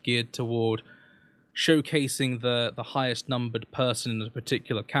very much geared toward showcasing the highest numbered person in a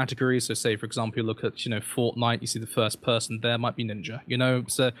particular category. So say, for example, you look at, Fortnite, you see the first person there might be Ninja,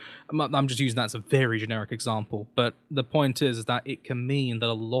 So I'm just using that as a very generic example. But the point is that it can mean that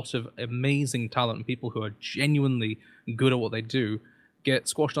a lot of amazing talent and people who are genuinely good at what they do get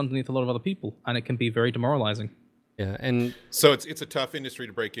squashed underneath a lot of other people, and it can be very demoralizing. Yeah, and so it's a tough industry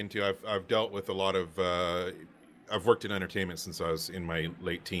to break into. I've dealt with a lot of I've worked in entertainment since I was in my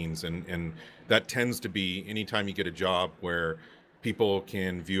late teens, and that tends to be anytime you get a job where people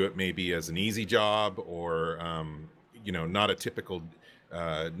can view it maybe as an easy job or not a typical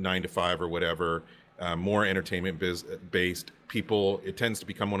 9 to 5 or whatever, more entertainment based people. It tends to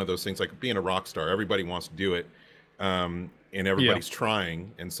become one of those things like being a rock star. Everybody wants to do it. And everybody's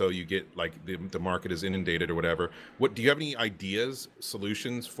trying, and so you get like the market is inundated or whatever. What do you have any ideas,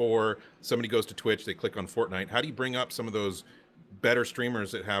 solutions for somebody goes to Twitch, they click on Fortnite? How do you bring up some of those better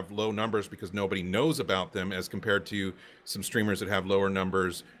streamers that have low numbers because nobody knows about them, as compared to some streamers that have lower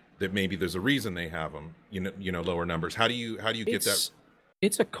numbers that maybe there's a reason they have them, lower numbers? How do you get that?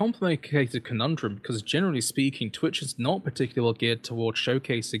 It's a complicated conundrum because, generally speaking, Twitch is not particularly well geared towards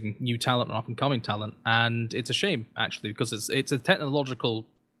showcasing new talent and up-and-coming talent, and it's a shame, actually, because it's a technological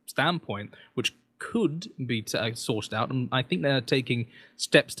standpoint which could be sorted out, and I think they're taking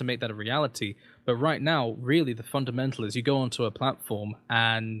steps to make that a reality. But right now, really, the fundamental is you go onto a platform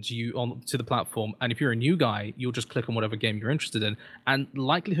and and if you're a new guy, you'll just click on whatever game you're interested in, and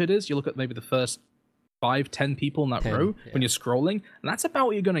likelihood is you look at maybe the first 5-10 people in that row when you're scrolling, and that's about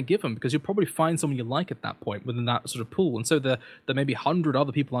what you're going to give them, because you'll probably find someone you like at that point within that sort of pool, and so the maybe 100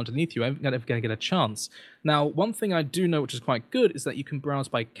 other people underneath you aren't going to get a chance. Now, one thing I do know which is quite good is that you can browse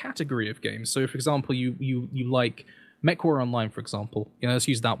by category of games. So, for example, you like MechWarrior Online, for example. Let's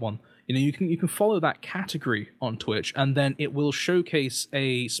use that one. You can follow that category on Twitch, and then it will showcase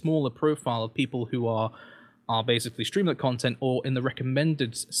a smaller profile of people who are basically streaming that content, or in the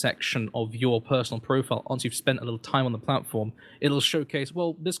recommended section of your personal profile. Once you've spent a little time on the platform, it'll showcase,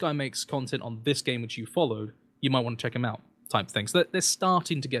 well, this guy makes content on this game which you followed, you might want to check him out, type things. So they're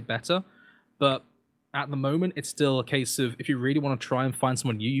starting to get better, but at the moment it's still a case of, if you really want to try and find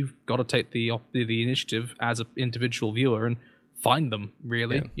someone new, you've got to take the initiative as an individual viewer and find them,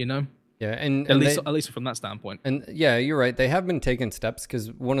 really. Yeah, and at least from that standpoint. And yeah, you're right, they have been taking steps, because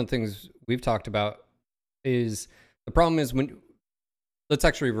one of the things we've talked about is the problem is let's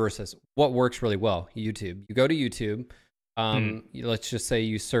actually reverse this. What works really well? YouTube. You go to YouTube. Let's just say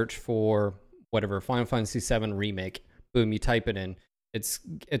you search for whatever Final Fantasy VII remake. Boom, you type it in. It's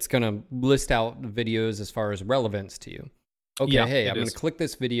gonna list out videos as far as relevance to you. Okay, I'm gonna click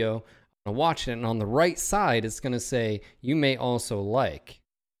this video. I'm gonna watch it, and on the right side, it's gonna say you may also like.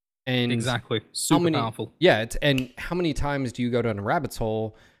 And exactly, super powerful. Yeah, and how many times do you go down a rabbit's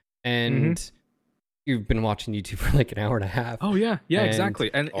hole and you've been watching YouTube for like an hour and a half? Oh yeah,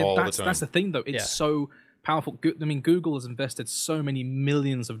 exactly. And that's the thing, though. It's so powerful. I mean, Google has invested so many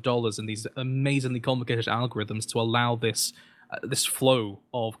millions of dollars in these amazingly complicated algorithms to allow this flow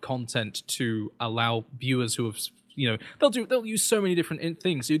of content, to allow viewers who have, they'll use so many different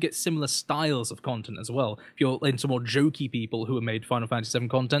things. So you get similar styles of content as well. If you're into more jokey people who have made Final Fantasy VII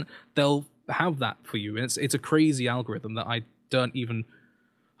content, they'll have that for you. And it's a crazy algorithm that I don't even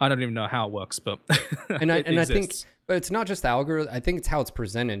know how it works, but I think, but it's not just the algorithm. I think it's how it's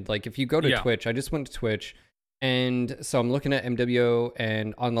presented. Like if you go to Twitch, I just went to Twitch, and so I'm looking at MWO,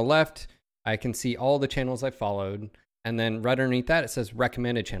 and on the left, I can see all the channels I followed, and then right underneath that, it says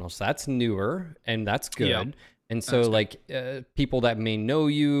recommended channels. So that's newer, and that's good. Yeah, and so people that may know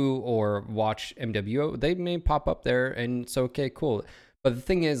you or watch MWO, they may pop up there, and so okay, cool. But the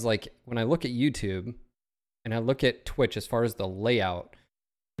thing is, like when I look at YouTube and I look at Twitch, as far as the layout,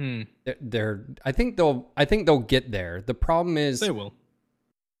 I think they'll get there. The problem is, they will.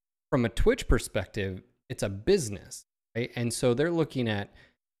 From a Twitch perspective, it's a business, right? And so they're looking at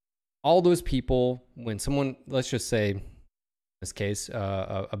all those people. When someone, let's just say, in this case,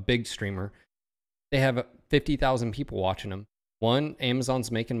 a big streamer, they have 50,000 people watching them. One, Amazon's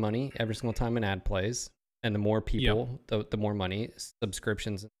making money every single time an ad plays, and the more people, the more money,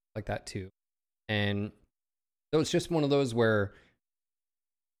 subscriptions like that too. And so it's just one of those where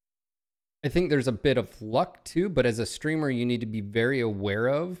I think there's a bit of luck too, but as a streamer, you need to be very aware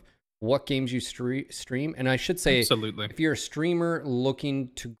of what games you stream. And I should say, absolutely, if you're a streamer looking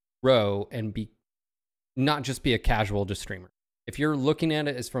to grow and not just be a casual just streamer, if you're looking at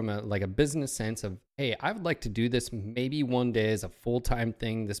it as from a business sense of, hey, I would like to do this maybe one day as a full-time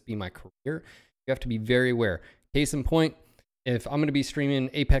thing, this be my career, you have to be very aware. Case in point, if I'm going to be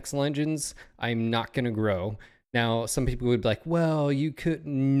streaming Apex Legends, I'm not going to grow. Now, some people would be like, well, you could.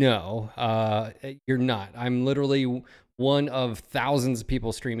 No, you're not. I'm literally one of thousands of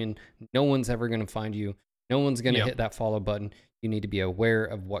people streaming. No one's ever going to find you. No one's going to hit that follow button. You need to be aware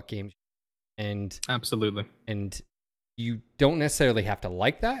of what games. And absolutely. And you don't necessarily have to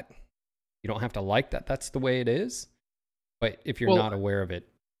like that. You don't have to like that. That's the way it is. But if you're not aware of it,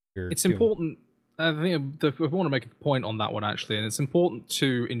 it's important. I think I want to make a point on that one, actually. And it's important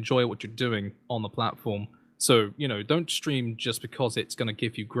to enjoy what you're doing on the platform. So, don't stream just because it's going to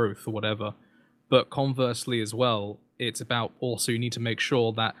give you growth or whatever. But conversely as well, it's about also you need to make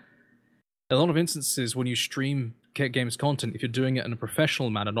sure that a lot of instances when you stream games content, if you're doing it in a professional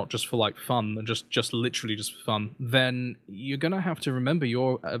manner, not just for like fun, and just literally just for fun, then you're gonna have to remember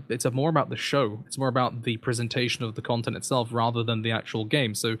it's more about the show. It's more about the presentation of the content itself rather than the actual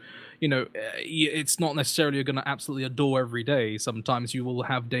game. So, it's not necessarily you're gonna absolutely adore every day. Sometimes you will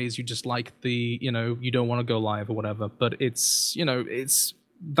have days you just like you don't want to go live or whatever. But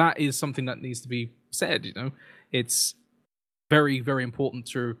that is something that needs to be said. It's very, very important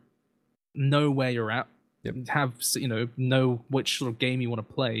to know where you're at. Yep. Have know which sort of game you want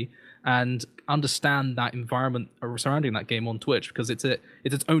to play and understand that environment surrounding that game on Twitch, because it's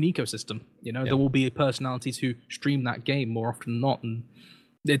its own ecosystem. There will be personalities who stream that game more often than not, and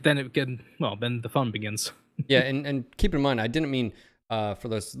then the fun begins. Yeah, and keep in mind, I didn't mean for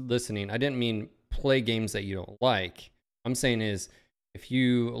those listening, I didn't mean play games that you don't like. I'm saying is if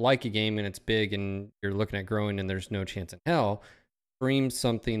you like a game and it's big and you're looking at growing and there's no chance in hell, stream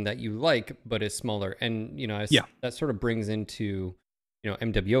something that you like but is smaller. And that sort of brings into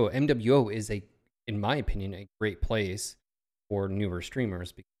MWO. MWO is in my opinion, a great place for newer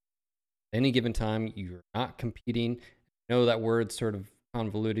streamers, because at any given time you're not competing. I know that word's sort of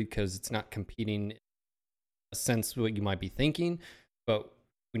convoluted because it's not competing in a sense what you might be thinking, but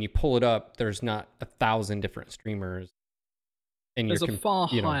when you pull it up, there's not 1,000 different streamers, and there's a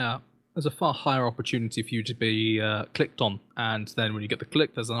far higher opportunity for you to be clicked on, and then when you get the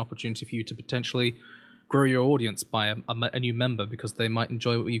click, there's an opportunity for you to potentially grow your audience by a new member, because they might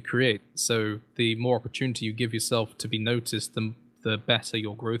enjoy what you create. So the more opportunity you give yourself to be noticed, the better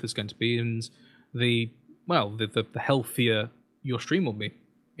your growth is going to be, and the healthier your stream will be.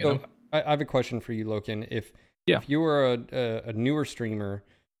 I have a question for you, Loken. If you were a newer streamer,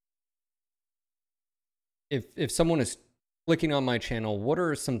 if someone is clicking on my channel, what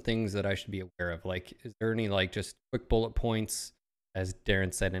are some things that I should be aware of? Like, is there any just quick bullet points, as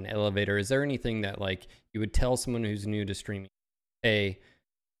Darren said, an elevator? Is there anything that you would tell someone who's new to streaming? Hey,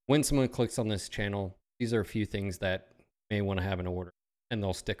 when someone clicks on this channel, these are a few things that you may want to have in order, and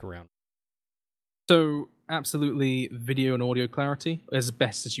they'll stick around. So absolutely, video and audio clarity as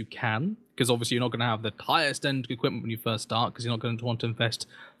best as you can, because obviously you're not going to have the highest end equipment when you first start, because you're not going to want to invest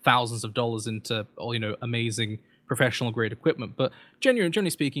thousands of dollars into amazing professional grade equipment. But generally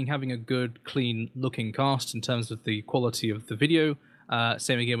speaking, having a good, clean looking cast in terms of the quality of the video.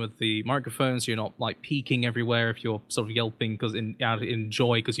 Same again with the microphones. You're not peaking everywhere if you're sort of yelping out in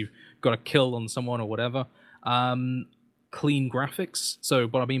joy because you've got a kill on someone or whatever. Clean graphics. So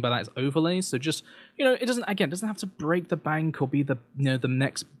what I mean by that is overlays. So just it doesn't have to break the bank or be the the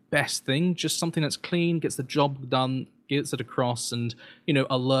next best thing. Just something that's clean, gets the job done, gets it across, and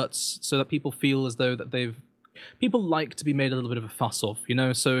alerts so that people feel as though that people like to be made a little bit of a fuss of,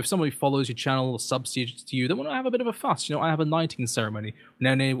 So if somebody follows your channel or subs to you, they want to have a bit of a fuss. I have a knighting ceremony.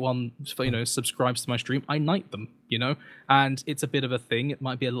 When anyone, subscribes to my stream, I knight them, And it's a bit of a thing. It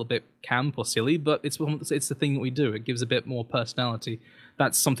might be a little bit camp or silly, but it's the thing that we do. It gives a bit more personality.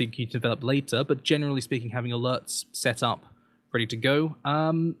 That's something you can develop later, but generally speaking, having alerts set up, ready to go.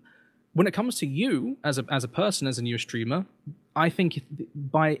 When it comes to you as a person, as a new streamer, I think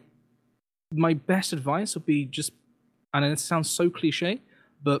my best advice would be and it sounds so cliche,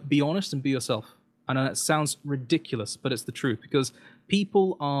 but be honest and be yourself. I know it sounds ridiculous, but it's the truth, because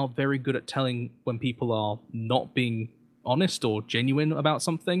people are very good at telling when people are not being honest or genuine about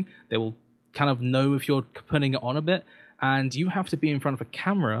something. They will kind of know if you're putting it on a bit, and you have to be in front of a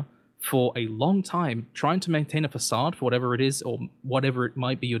camera for a long time trying to maintain a facade for whatever it is or whatever it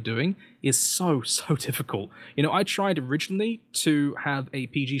might be you're doing is so difficult. I tried originally to have a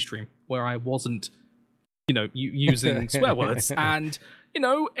PG stream where I wasn't using swear words, and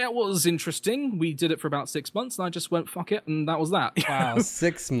it was interesting. We did it for about 6 months, and I just went fuck it, and that was that. Wow.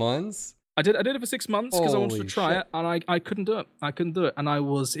 6 months? I did it for 6 months because I wanted to try it, and I couldn't do it. And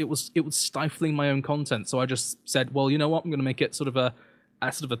it was stifling my own content. So I just said, well, you know what, I'm going to make it sort of a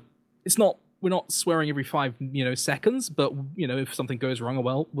it's not, we're not swearing every 5 seconds, but if something goes wrong,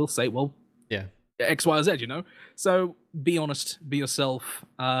 we'll say, well, yeah, X, Y, or Z, So be honest, be yourself.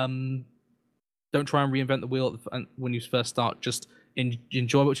 Don't try and reinvent the wheel when you first start. Just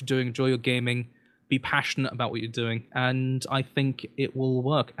enjoy what you're doing, enjoy your gaming, be passionate about what you're doing, and I think it will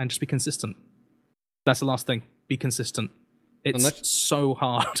work. And just be consistent. That's the last thing. Be consistent. It's so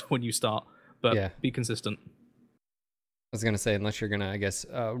hard when you start, but be consistent. I was gonna say, unless you're gonna, I guess,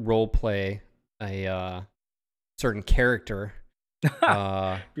 role play a certain character.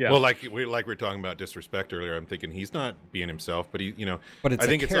 Yeah. Well, like we were talking about disrespect earlier. I'm thinking he's not being himself, but But it's I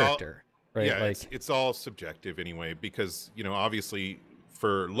think a character. right? Yeah, it's all subjective anyway, because obviously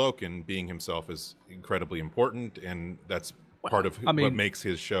for Loken, being himself is incredibly important, and that's part of what makes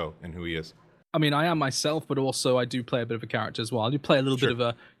his show and who he is. I mean, I am myself, but also I do play a bit of a character as well. I do play a little bit of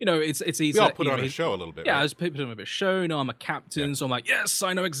a, it's easy. We all put on a show a little bit. Yeah, right? I just put on a bit of a show. I'm a captain, so I'm like, yes,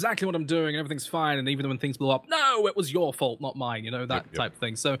 I know exactly what I'm doing, and everything's fine. And even when things blow up, no, it was your fault, not mine. That type of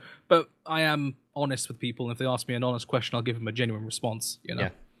thing. So, but I am honest with people, and if they ask me an honest question, I'll give them a genuine response.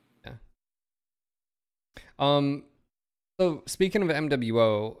 Yeah. So speaking of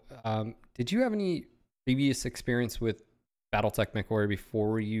MWO, did you have any previous experience with BattleTech MechWarrior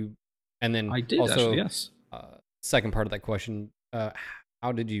before you? And then I did also, actually, yes. Second part of that question,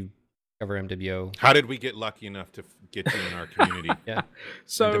 how did you cover MWO? How did we get lucky enough to get you in our community? Yeah.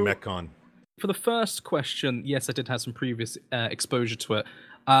 So the MechCon. For the first question, yes, I did have some previous exposure to it.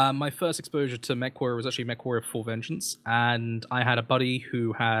 My first exposure to MechWarrior was actually MechWarrior 4 Vengeance, and I had a buddy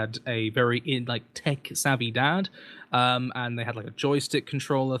who had a very tech-savvy dad, and they had like a joystick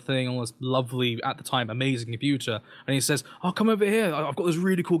controller thing, all this lovely, at the time, amazing computer, and he says, "Oh, come over here, I've got this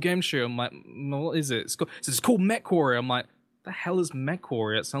really cool game to show you." I'm like, "What is it?" It's called MechWarrior. I'm like, "The hell is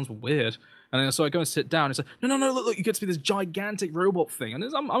MechWarrior? It sounds weird." And then, so I go and sit down, and it's like, no, look, you get to be this gigantic robot thing. And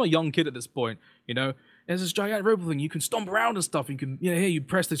I'm a young kid at this point, There's this gigantic robot thing, you can stomp around and stuff, you can, here, you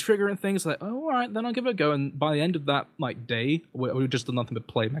press the trigger and things, like, oh, all right, then I'll give it a go. And by the end of that, day, we just did nothing but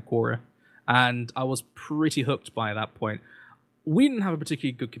play MechWarrior. And I was pretty hooked by that point. We didn't have a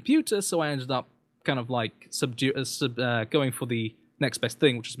particularly good computer, so I ended up kind of going for the next best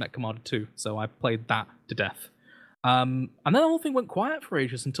thing, which is Mech Commander 2. So I played that to death. And then the whole thing went quiet for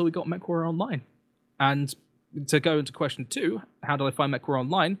ages until we got MechWarrior Online. And to go into question 2, how did I find MechWarrior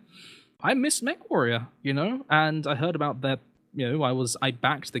Online? I missed MechWarrior, and I heard about that. I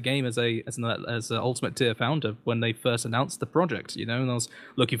backed the game as an Ultimate Tier founder when they first announced the project, and I was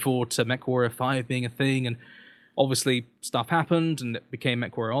looking forward to MechWarrior 5 being a thing, and obviously stuff happened and it became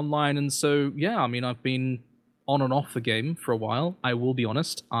MechWarrior Online, and so I've been on and off the game for a while. I will be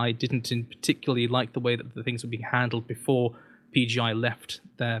honest, I didn't particularly like the way that the things were being handled before PGI left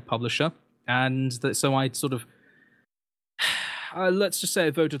their publisher, and so I sort of, let's just say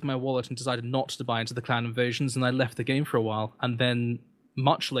I voted with my wallet and decided not to buy into the clan invasions, and I left the game for a while. And then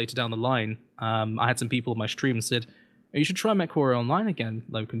much later down the line, I had some people on my stream and said, "You should try MechWarrior Online again,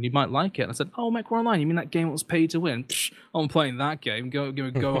 Loken. You might like it." And I said, "Oh, MechWarrior Online? You mean that game that was paid to win? Psh, I'm playing that game. Go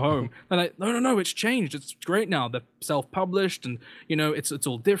home." And no, it's changed. It's great now. They're self-published, and it's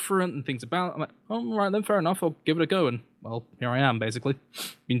all different and things about. I'm like, "Oh, all right, then fair enough. I'll give it a go." And well, here I am. Basically,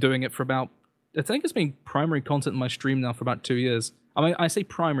 been doing it for about. I think it's been primary content in my stream now for about 2 years. I mean, I say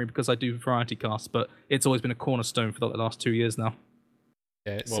primary because I do variety casts, but it's always been a cornerstone for the last 2 years now.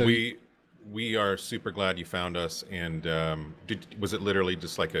 Yeah, well, we are super glad you found us. And was it literally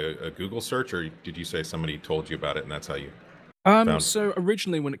just like a Google search, or did you say somebody told you about it and that's how you found So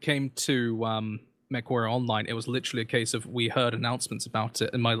originally when it came to MechWarrior Online, it was literally a case of we heard announcements about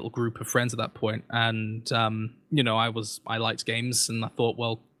it in my little group of friends at that point. And, I liked games and I thought,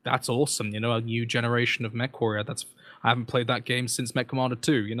 well, that's awesome, a new generation of MechWarrior. I haven't played that game since Mech Commander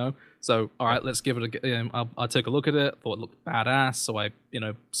 2, So, all right, let's give it I'll take a look at it. Thought it looked badass, so I,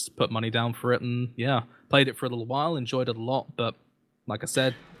 put money down for it, and played it for a little while, enjoyed it a lot. But like I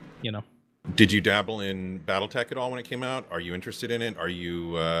said, Did you dabble in BattleTech at all when it came out? Are you interested in it? Are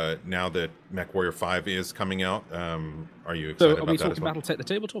you now that MechWarrior 5 is coming out? Are you excited about that? So, are we talking BattleTech the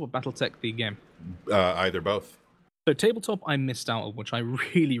tabletop or BattleTech the game? Either, both. So tabletop, I missed out on, which I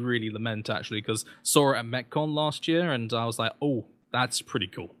really, really lament actually, because saw it at MechCon last year, and I was like, "Oh, that's pretty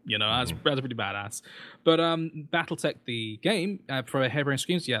cool." That's pretty badass. But BattleTech, the game for Harebrained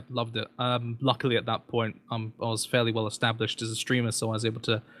Schemes, loved it. Luckily, at that point, I was fairly well established as a streamer, so I was able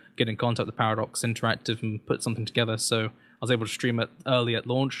to get in contact with Paradox Interactive and put something together. So I was able to stream it early at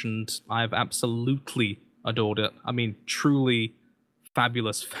launch, and I've absolutely adored it. I mean, truly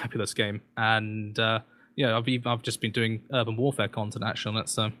fabulous game, and. I've just been doing urban warfare content actually on it,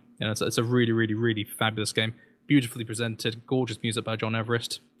 so it's a really, really, really fabulous game. Beautifully presented, gorgeous music by John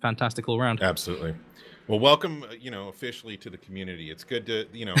Everest, fantastic all around. Absolutely. Well, welcome, officially to the community. It's good to,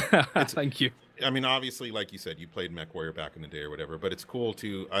 Thank you. I mean, obviously, like you said, you played MechWarrior back in the day or whatever, but it's cool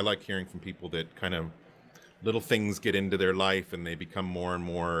I like hearing from people that kind of little things get into their life and they become more and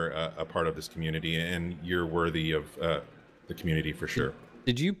more a part of this community, and you're worthy of the community for sure.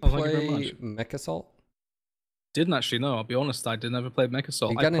 Did you play Mech Assault? Didn't actually, no. I'll be honest, I did never play Mech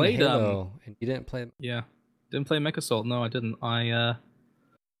Assault. You got I played Halo, and you didn't play. Yeah, didn't play Mech Assault. No, I didn't. I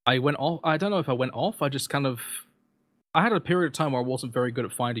went off. I don't know if I went off. I just kind of I had a period of time where I wasn't very good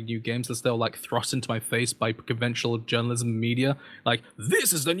at finding new games as they were like thrust into my face by conventional journalism and media. Like,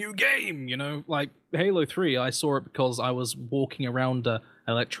 this is the new game, you know? Like, Halo 3, I saw it because I was walking around an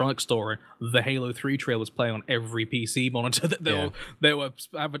electronics store and the Halo 3 trailer was playing on every PC monitor that they were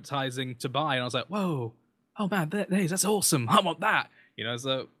advertising to buy. And I was like, whoa, oh man, that's awesome. I want that. You know,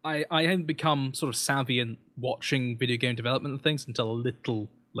 so I hadn't become sort of savvy in watching video game development and things until a little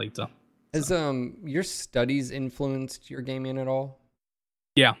later. Has your studies influenced your gaming at all?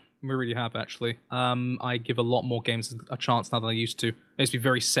 Yeah, we really have actually. I give a lot more games a chance now than I used to. I used to be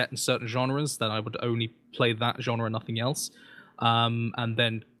very set in certain genres that I would only play that genre and nothing else. And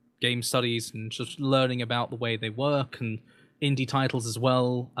then game studies and just learning about the way they work and indie titles as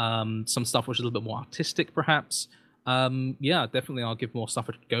well. Some stuff which is a little bit more artistic perhaps. Yeah, definitely I'll give more stuff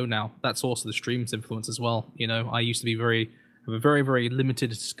a go now. That's also the stream's influence as well. You know, I used to be have a very, very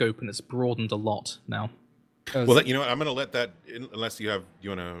limited scope, and it's broadened a lot now. Well, you know, I'm going to let that, unless you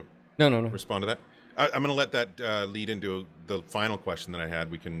want to no respond to that. I'm going to let that lead into the final question that I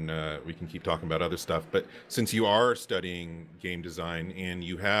had. We can keep talking about other stuff, but since you are studying game design and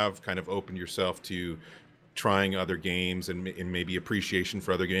you have kind of opened yourself to trying other games and maybe appreciation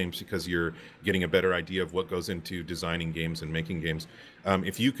for other games because you're getting a better idea of what goes into designing games and making games.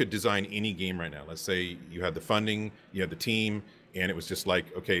 If you could design any game right now, let's say you had the funding, you had the team, and it was just like,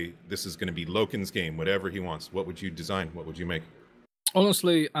 okay, this is going to be Loken's game, whatever he wants. What would you design? What would you make?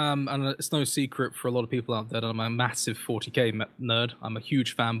 Honestly, and it's no secret for a lot of people out there that I'm a massive 40k nerd. I'm a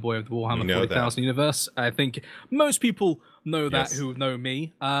huge fanboy of the Warhammer 40,000 universe. I think most people know that who know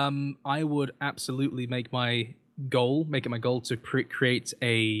me. I would absolutely make it my goal to create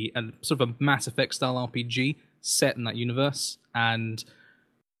a sort of a Mass Effect style RPG set in that universe and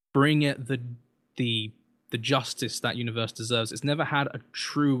bring it the justice that universe deserves. It's never had a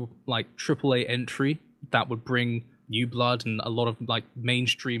true like AAA entry that would bring new blood and a lot of like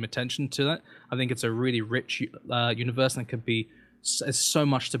mainstream attention to that. I think it's a really rich universe and there's so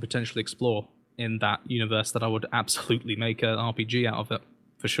much to potentially explore in that universe that I would absolutely make an RPG out of it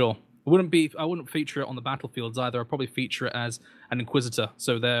for sure. I wouldn't feature it on the battlefields either. I'd probably feature it as an Inquisitor.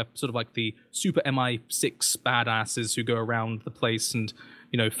 So they're sort of like the super MI6 badasses who go around the place and,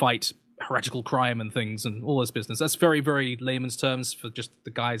 you know, fight heretical crime and things and all this business. That's very, very layman's terms for just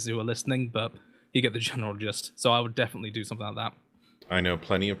the guys who are listening, but you get the general gist. So I would definitely do something like that. I know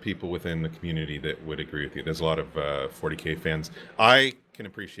plenty of people within the community that would agree with you. There's a lot of 40K fans. I can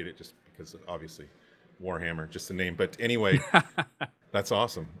appreciate it just because obviously Warhammer, just the name. But anyway, that's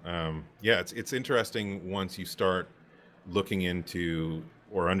awesome. Yeah, it's interesting once you start looking into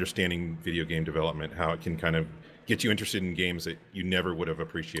or understanding video game development, how it can kind of get you interested in games that you never would have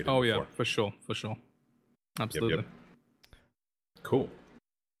appreciated before. Yeah, for sure. Absolutely. Yep. Cool.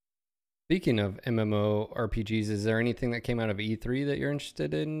 Speaking of MMO RPGs, is there anything that came out of E3 that you're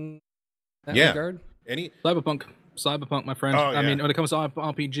interested in that regard? Cyberpunk, my friend. Oh, I mean, when it comes to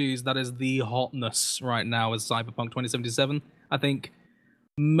RPGs, that is the hotness right now is Cyberpunk 2077. I think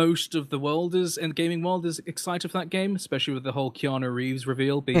most of the world in the gaming world is excited for that game, especially with the whole Keanu Reeves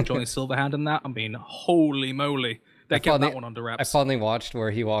reveal being Johnny Silverhand in that. I mean, holy moly. They kept that one under wraps. I finally watched where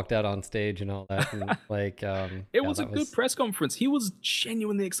he walked out on stage and all that. And like, it was a good press conference. He was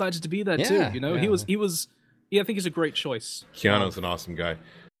genuinely excited to be there too. You know, he was. Yeah, I think he's a great choice. Keanu's an awesome guy.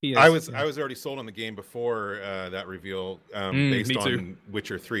 He is, I was already sold on the game before that reveal, based on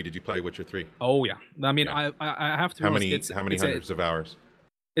Witcher 3. Did you play Witcher 3? Oh yeah. I mean, I have to. How many hundreds of hours?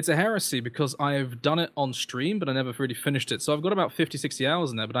 It's a heresy because I've done it on stream, but I never really finished it. So I've got about 50, 60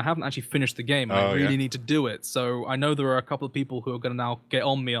 hours in there, but I haven't actually finished the game. I really need to do it. So I know there are a couple of people who are going to now get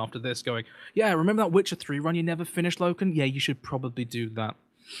on me after this going, yeah, remember that Witcher 3 run you never finished, Loken? Yeah, you should probably do that.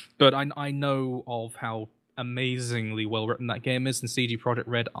 But I know of how amazingly well written that game is, and CD Projekt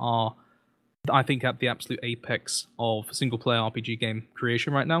Red are, I think, at the absolute apex of single-player RPG game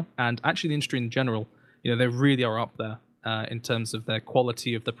creation right now. And actually the industry in general, you know, they really are up there. In terms of their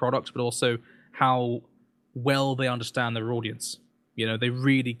quality of the product, but also how well they understand their audience. You know, they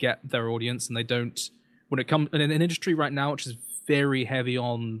really get their audience, and they don't. When it comes in an industry right now, which is very heavy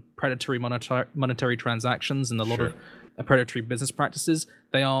on predatory monetary transactions and a lot of predatory business practices,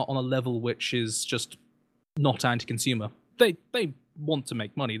 they are on a level which is just not anti-consumer. They want to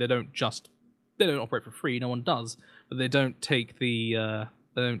make money. They don't operate for free. No one does, but they don't take they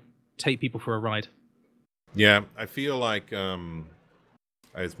don't take people for a ride. Yeah, I feel like I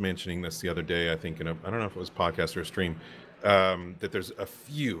was mentioning this the other day, I think, I don't know if it was a podcast or a stream, that there's a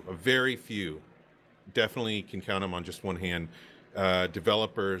very few, definitely can count them on just one hand,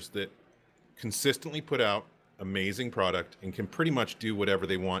 developers that consistently put out amazing product and can pretty much do whatever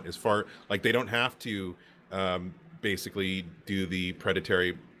they want as far, like they don't have to basically do the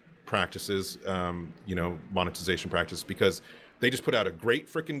predatory practices, monetization practice, because they just put out a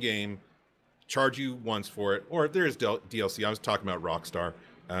great freaking game, charge you once for it, or if there is DLC. I was talking about Rockstar,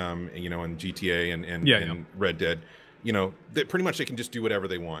 and GTA and Red Dead. Pretty much they can just do whatever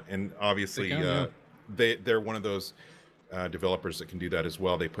they want, and obviously they're one of those developers that can do that as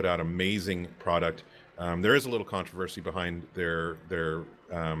well. They put out amazing product. There is a little controversy behind their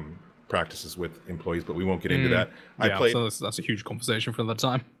practices with employees, but we won't get into that. So that's a huge conversation for another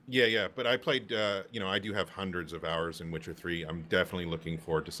time. Yeah, but I played. I do have hundreds of hours in Witcher 3. I'm definitely looking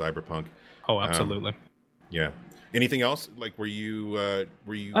forward to Cyberpunk. Oh, absolutely. Yeah. Anything else? Like, were you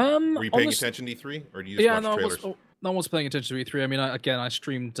paying attention to E3, or do you just watch trailers? No one was paying attention to E3. I mean, I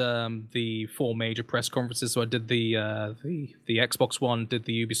streamed the 4 major press conferences. So I did the Xbox one, did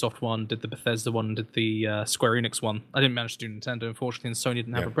the Ubisoft one, did the Bethesda one, did the Square Enix one. I didn't manage to do Nintendo, unfortunately, and Sony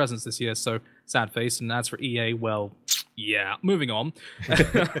didn't have a presence this year, so sad face. And as for EA, well, yeah, moving on.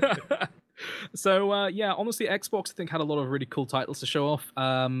 So, honestly, Xbox, I think, had a lot of really cool titles to show off.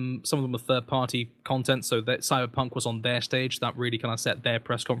 Some of them were third-party content, so that Cyberpunk was on their stage. That really kind of set their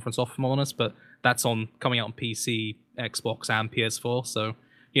press conference off, if I'm honest, but that's coming out on PC, Xbox, and PS4, so,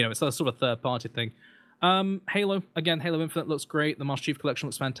 it's a sort of third-party thing. Halo Infinite looks great. The Master Chief Collection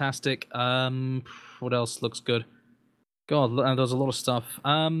looks fantastic. What else looks good? God, there's a lot of stuff.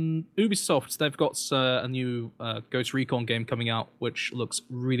 Ubisoft, they've got a new Ghost Recon game coming out, which looks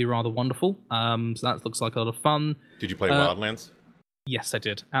really rather wonderful. So that looks like a lot of fun. Did you play Wildlands? Yes, I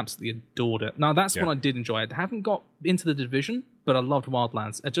did. Absolutely adored it. Now, that's one I did enjoy. I haven't got into the Division, but I loved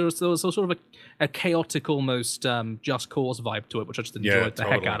Wildlands. There was sort of a chaotic, almost Just Cause vibe to it, which I just enjoyed the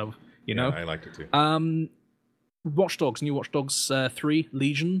heck out of. I liked it too. Watch Dogs, new Watch Dogs 3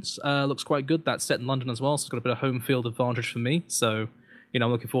 Legions looks quite good. That's set in London as well, so it's got a bit of home field advantage for me. So,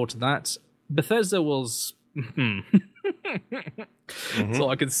 I'm looking forward to that. Bethesda was... That's all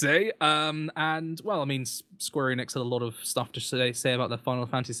I can say. And, well, I mean, Square Enix had a lot of stuff to say about their Final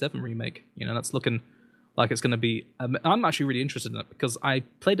Fantasy VII remake. That's looking like it's going to be... I'm actually really interested in it, because I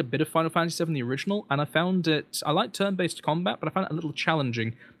played a bit of Final Fantasy VII, the original, and I found it... I like turn-based combat, but I found it a little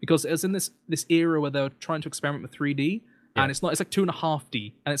challenging, because it was in this era where they were trying to experiment with 3D, and it's like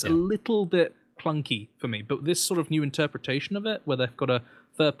 2.5D, and it's a little bit clunky for me. But this sort of new interpretation of it, where they've got a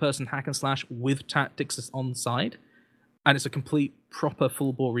third-person hack-and-slash with tactics on the side, and it's a complete, proper,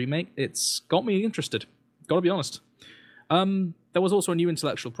 full-bore remake, it's got me interested. Gotta be honest. There was also a new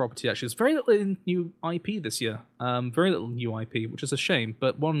intellectual property, actually. There's very little new IP this year. Very little new IP, which is a shame.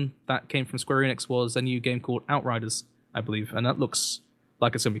 But one that came from Square Enix was a new game called Outriders, I believe. And that looks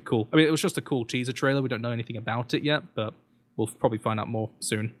like it's going to be cool. I mean, it was just a cool teaser trailer. We don't know anything about it yet, but we'll probably find out more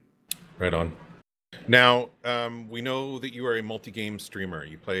soon. Right on. Now, we know that you are a multi-game streamer.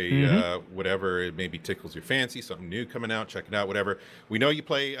 You play whatever it maybe tickles your fancy, something new coming out, check it out, whatever. We know you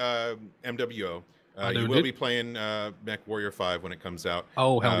play MWO. You will be playing Mech Warrior 5 when it comes out.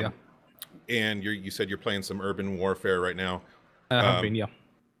 Oh, hell yeah. And you said you're playing some Urban Warfare right now. I have been, yeah.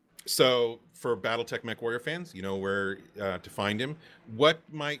 So for BattleTech Mech Warrior fans, you know where to find him. What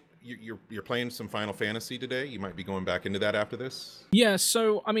might... You're playing some Final Fantasy today? You might be going back into that after this? Yeah,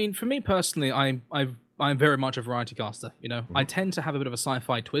 so, I mean, for me personally, I'm very much a variety caster, I tend to have a bit of a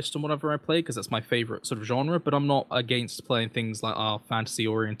sci-fi twist on whatever I play, because that's my favorite sort of genre, but I'm not against playing things like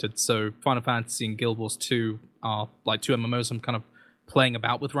fantasy-oriented. So Final Fantasy and Guild Wars 2 are like 2 MMOs I'm kind of playing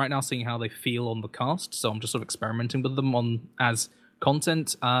about with right now, seeing how they feel on the cast, so I'm just sort of experimenting with them as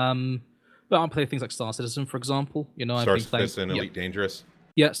content. But I'll play things like Star Citizen, for example. Star Citizen, Elite Dangerous.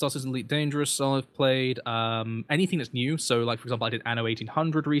 Yeah, Star Citizen Elite Dangerous, I've played. Anything that's new, so like, for example, I did Anno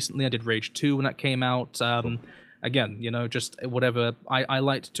 1800 recently, I did Rage 2 when that came out. Again, just whatever. I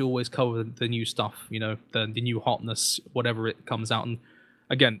like to always cover the new stuff, the new hotness, whatever it comes out. And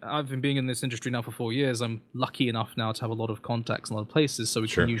again, I've been being in this industry now for 4 years. I'm lucky enough now to have a lot of contacts in a lot of places, so we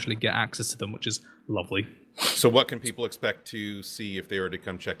can usually get access to them, which is lovely. So what can people expect to see if they were to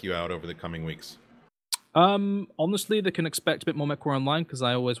come check you out over the coming weeks? Honestly, they can expect a bit more MechWarrior Online, because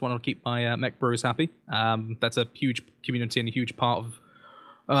I always want to keep my mech bros happy. That's a huge community and a huge part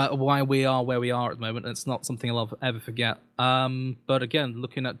of why we are where we are at the moment, and it's not something I'll ever forget. But again,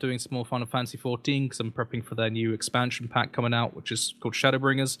 looking at doing some more Final Fantasy 14, because I'm prepping for their new expansion pack coming out, which is called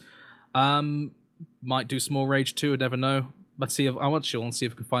Shadowbringers. Might do some more Rage 2, I never know. Let's see if I want to see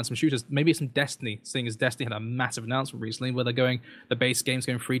if we can find some shooters. Maybe some Destiny, seeing as Destiny had a massive announcement recently where the base game's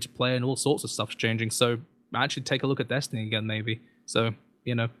going free to play and all sorts of stuff's changing. So actually take a look at Destiny again, maybe. So,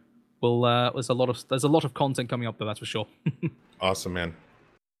 we'll there's a lot of content coming up there, that's for sure. Awesome, man.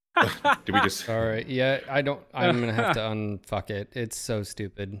 Did we just... All right. Yeah, I'm gonna have to unfuck it. It's so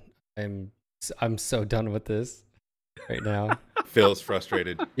stupid. I'm so done with this. right now. Phil's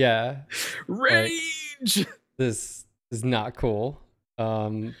frustrated. Yeah. Rage! This is not cool.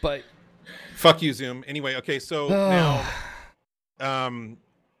 But Fuck you, Zoom. Anyway, okay, so now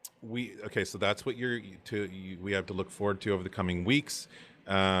so that's what we have to look forward to over the coming weeks.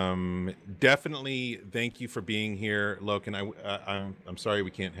 Definitely thank you for being here, Loken. I'm sorry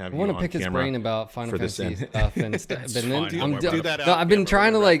we can't have you on camera. I want to pick his brain about Final Fantasy stuff and stuff. But then I've been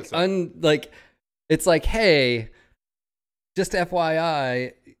trying to it's like, hey, just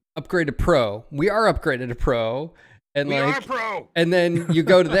FYI, upgrade to Pro. We are upgraded to Pro. And we are Pro. And then you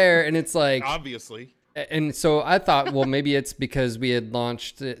go to there and it's like obviously. And so I thought, well, maybe it's because we had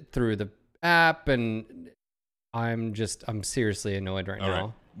launched it through the app, and I'm seriously annoyed right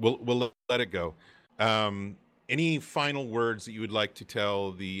now. Right. We'll let it go. Any final words that you would like to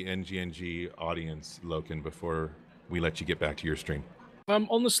tell the NGNG audience, Loken, before we let you get back to your stream?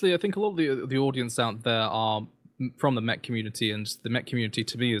 Honestly, I think a lot of the audience out there are from the mech community, and the mech community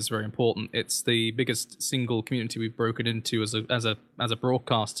to me is very important. It's the biggest single community we've broken into as a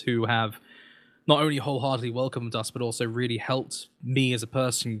broadcast, who have not only wholeheartedly welcomed us, but also really helped me as a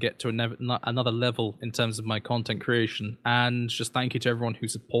person get to another level in terms of my content creation. And just thank you to everyone who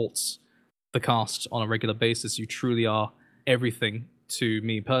supports the cast on a regular basis. You truly are everything to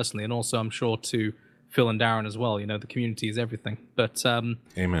me personally, and also I'm sure to Phil and Darren as well. You know, the community is everything. But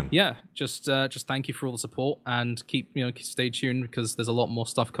amen. Yeah, just thank you for all the support, and stay tuned, because there's a lot more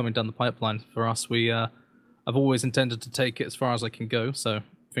stuff coming down the pipeline for us. I've always intended to take it as far as I can go, so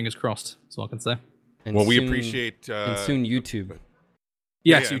fingers crossed. That's all I can say. And we appreciate and soon YouTube.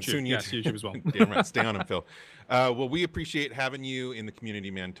 Yes, yeah, YouTube. Soon Yes, YouTube as well. Damn right. Stay on him, Phil. We appreciate having you in the community,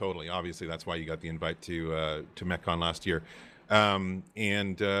 man. Totally. Obviously, that's why you got the invite to MechCon last year. And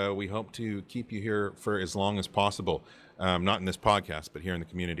we hope to keep you here for as long as possible. Not in this podcast, but here in the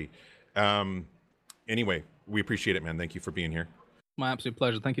community. Anyway, we appreciate it, man. Thank you for being here. My absolute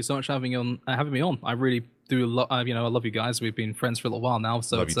pleasure. Thank you so much for having me on. I really do. I love you guys. We've been friends for a little while now,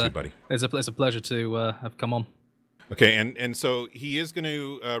 so love you too, buddy. It's a pleasure to have come on. Okay, and so he is going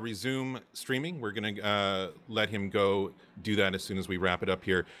to resume streaming. We're going to let him go do that as soon as we wrap it up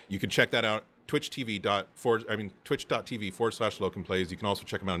here. You can check that out. Twitch.tv/LokenPlays. You can also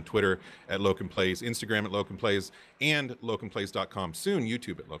check him out on Twitter at LokenPlays, Instagram at LokenPlays, and LokenPlays.com. Soon,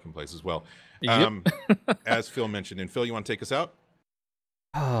 YouTube at LokenPlays as well. Yep. As Phil mentioned. And Phil, you want to take us out?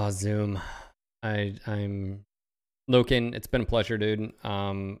 Oh, Zoom. I'm Loken. It's been a pleasure, dude.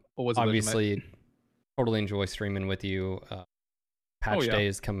 Always obviously, a pleasure, totally enjoy streaming with you. Patch Day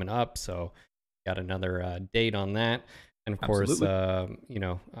is coming up, so got another date on that. And of course,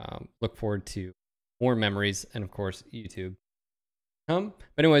 look forward to more memories, and of course, YouTube. But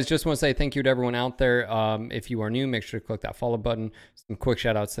anyways, just want to say thank you to everyone out there. If you are new, make sure to click that follow button. Some quick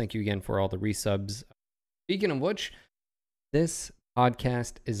shout outs. Thank you again for all the resubs. Speaking of which, this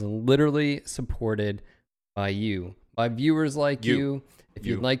podcast is literally supported by you, by viewers like you. If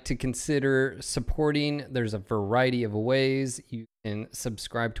you'd like to consider supporting, there's a variety of ways. You can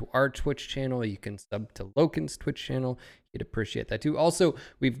subscribe to our Twitch channel. You can sub to Loken's Twitch channel. You'd appreciate that too. Also,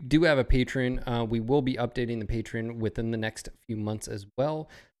 we do have a Patreon. We will be updating the Patreon within the next few months as well.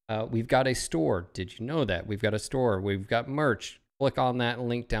 We've got a store. Did you know that? We've got a store. We've got merch. Click on that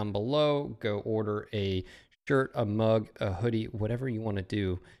link down below. Go order a shirt, a mug, a hoodie, whatever you want to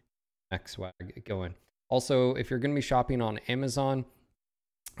do. Next swag going. Also, if you're going to be shopping on Amazon,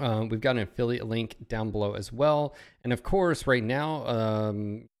 we've got an affiliate link down below as well. And of course, right now,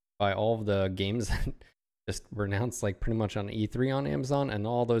 by all of the games that just were announced, like pretty much on E3 on Amazon, and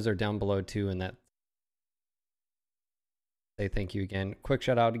all those are down below too. And that, say thank you again. Quick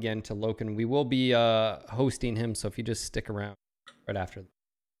shout out again to Loken. We will be hosting him, so if you just stick around right after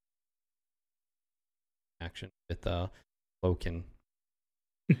action with Loken.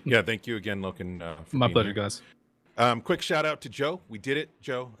 Yeah, thank you again, Loken. My pleasure, guys. Quick shout out to Joe. We did it,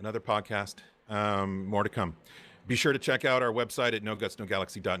 Joe. Another podcast. More to come. Be sure to check out our website at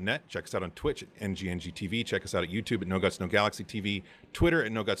nogutsnogalaxy.net. Check us out on Twitch at NGNGTV. Check us out at YouTube at No Guts No Galaxy TV. Twitter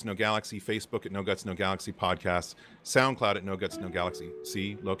at No Guts No Galaxy. Facebook at No Guts No Galaxy Podcasts. SoundCloud at No Guts No Galaxy.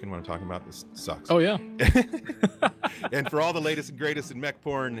 See, Loken, what I'm talking about? This sucks. Oh, yeah. And for all the latest and greatest in mech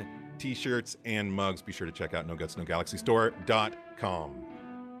porn, t-shirts, and mugs, be sure to check out NoGutsNoGalaxyStore.com.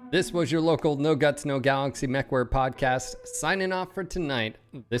 This was your local No Guts No Galaxy Mechware podcast. Signing off for tonight.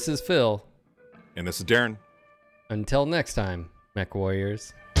 This is Phil. And this is Darren. Until next time, Mech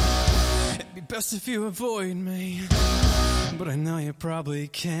Warriors. It'd be best if you avoid me, but I know you probably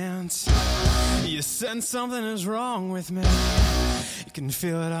can't. You sense something is wrong with me. You can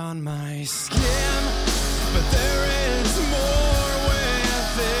feel it on my skin, but there is more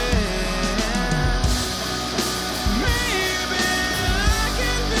within me.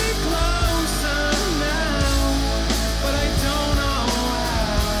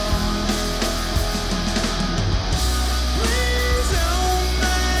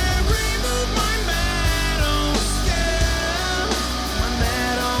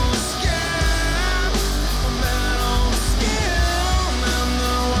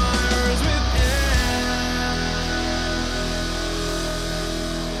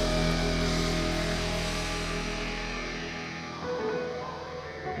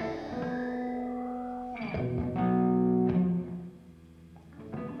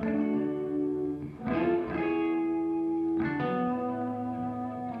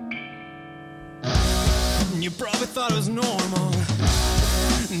 you probably thought it was normal,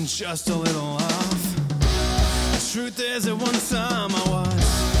 just a little off. The truth is at one time I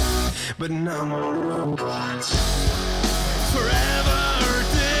was, but now I'm a robot. Forever